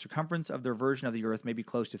suggested the circumference of their version of the Earth may be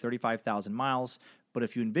close to 35,000 miles, but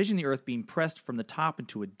if you envision the Earth being pressed from the top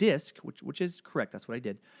into a disk, which is correct, that's what I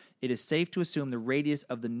did, it is safe to assume the radius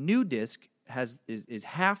of the new disk is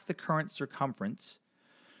half the current circumference,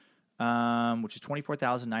 which is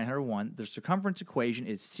 24,901. The circumference equation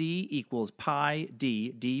is C equals pi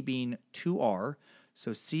d, d being 2r.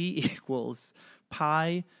 So C equals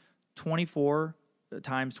pi 24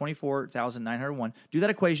 times 24,901. Do that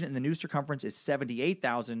equation, and the new circumference is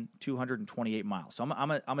 78,228 miles. So I'm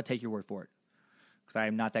gonna take your word for it, because I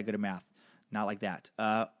am not that good at math. Not like that.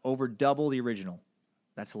 Over double the original.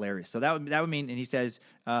 That's hilarious. So that would mean, and he says,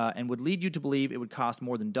 and would lead you to believe it would cost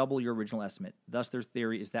more than double your original estimate. Thus, their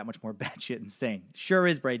theory is that much more batshit insane. Sure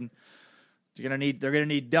is, Braden. They're gonna need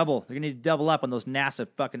double. They're gonna need to double up on those NASA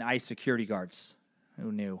fucking ICE security guards.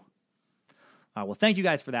 Who knew? Well, thank you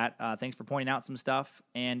guys for that. Thanks for pointing out some stuff.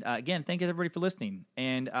 And again, thank you everybody for listening.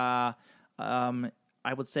 And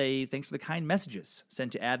I would say thanks for the kind messages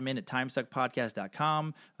sent to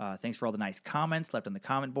admin@timesuckpodcast.com. Thanks for all the nice comments left on the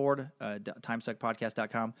comment board,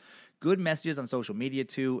 timesuckpodcast.com. Good messages on social media,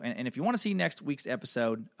 too. And if you want to see next week's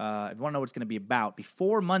episode, if you want to know what it's going to be about,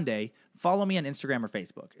 before Monday, follow me on Instagram or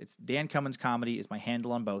Facebook. It's Dan Cummins Comedy is my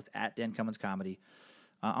handle on both, @Dan Cummins Comedy.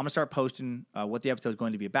 I'm going to start posting what the episode is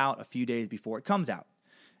going to be about a few days before it comes out.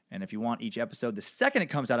 And if you want each episode the second it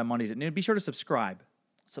comes out on Mondays at noon, be sure to subscribe.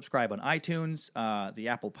 Subscribe on iTunes, the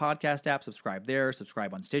Apple Podcast app. Subscribe there.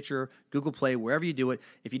 Subscribe on Stitcher, Google Play, wherever you do it.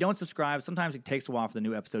 If you don't subscribe, sometimes it takes a while for the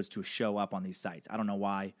new episodes to show up on these sites. I don't know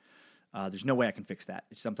why. There's no way I can fix that.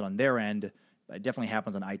 It's something on their end. It definitely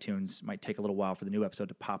happens on iTunes. It might take a little while for the new episode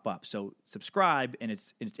to pop up. So subscribe, and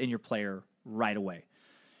it's in your player right away.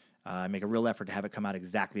 I make a real effort to have it come out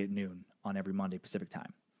exactly at noon on every Monday Pacific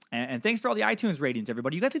time. And thanks for all the iTunes ratings,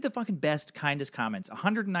 everybody. You guys leave the fucking best, kindest comments.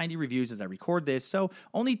 190 reviews as I record this, so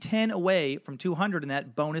only 10 away from 200 in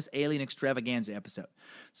that bonus Alien Extravaganza episode.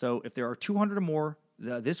 So if there are 200 or more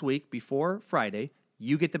this week before Friday,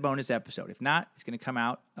 you get the bonus episode. If not, it's going to come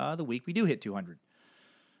out the week we do hit 200.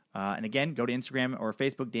 And again, go to Instagram or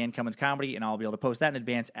Facebook, Dan Cummins Comedy, and I'll be able to post that in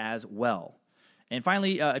advance as well. And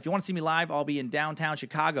finally, if you want to see me live, I'll be in downtown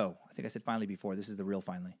Chicago. I think I said finally before. This is the real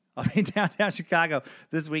finally. I'll be in downtown Chicago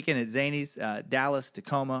this weekend at Zany's, Dallas,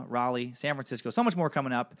 Tacoma, Raleigh, San Francisco. So much more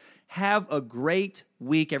coming up. Have a great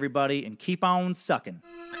week, everybody, and keep on sucking.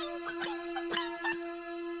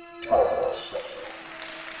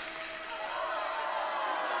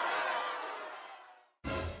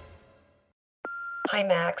 Hi,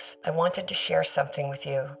 Max. I wanted to share something with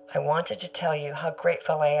you. I wanted to tell you how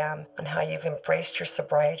grateful I am and how you've embraced your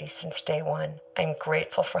sobriety since day one. I'm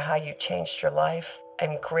grateful for how you changed your life.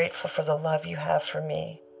 I'm grateful for the love you have for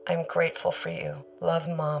me. I'm grateful for you. Love,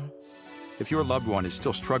 Mom. If your loved one is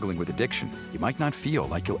still struggling with addiction, you might not feel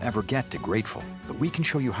like you'll ever get to grateful, but we can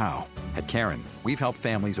show you how. At Caron, we've helped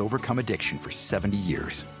families overcome addiction for 70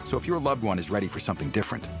 years. So if your loved one is ready for something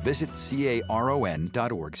different, visit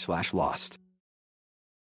caron.org/lost.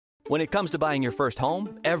 When it comes to buying your first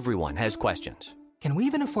home, everyone has questions. Can we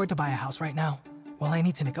even afford to buy a house right now? Well, I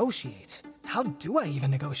need to negotiate. How do I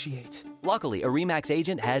even negotiate? Luckily, a RE/MAX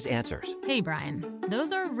agent has answers. Hey, Brian,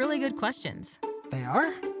 those are really good questions. They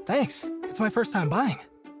are? Thanks. It's my first time buying.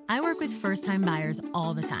 I work with first-time buyers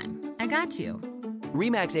all the time. I got you.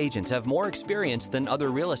 RE/MAX agents have more experience than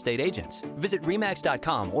other real estate agents. Visit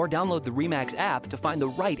RE/MAX.com or download the RE/MAX app to find the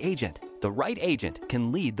right agent. The right agent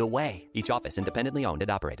can lead the way. Each office independently owned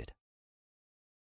and operated.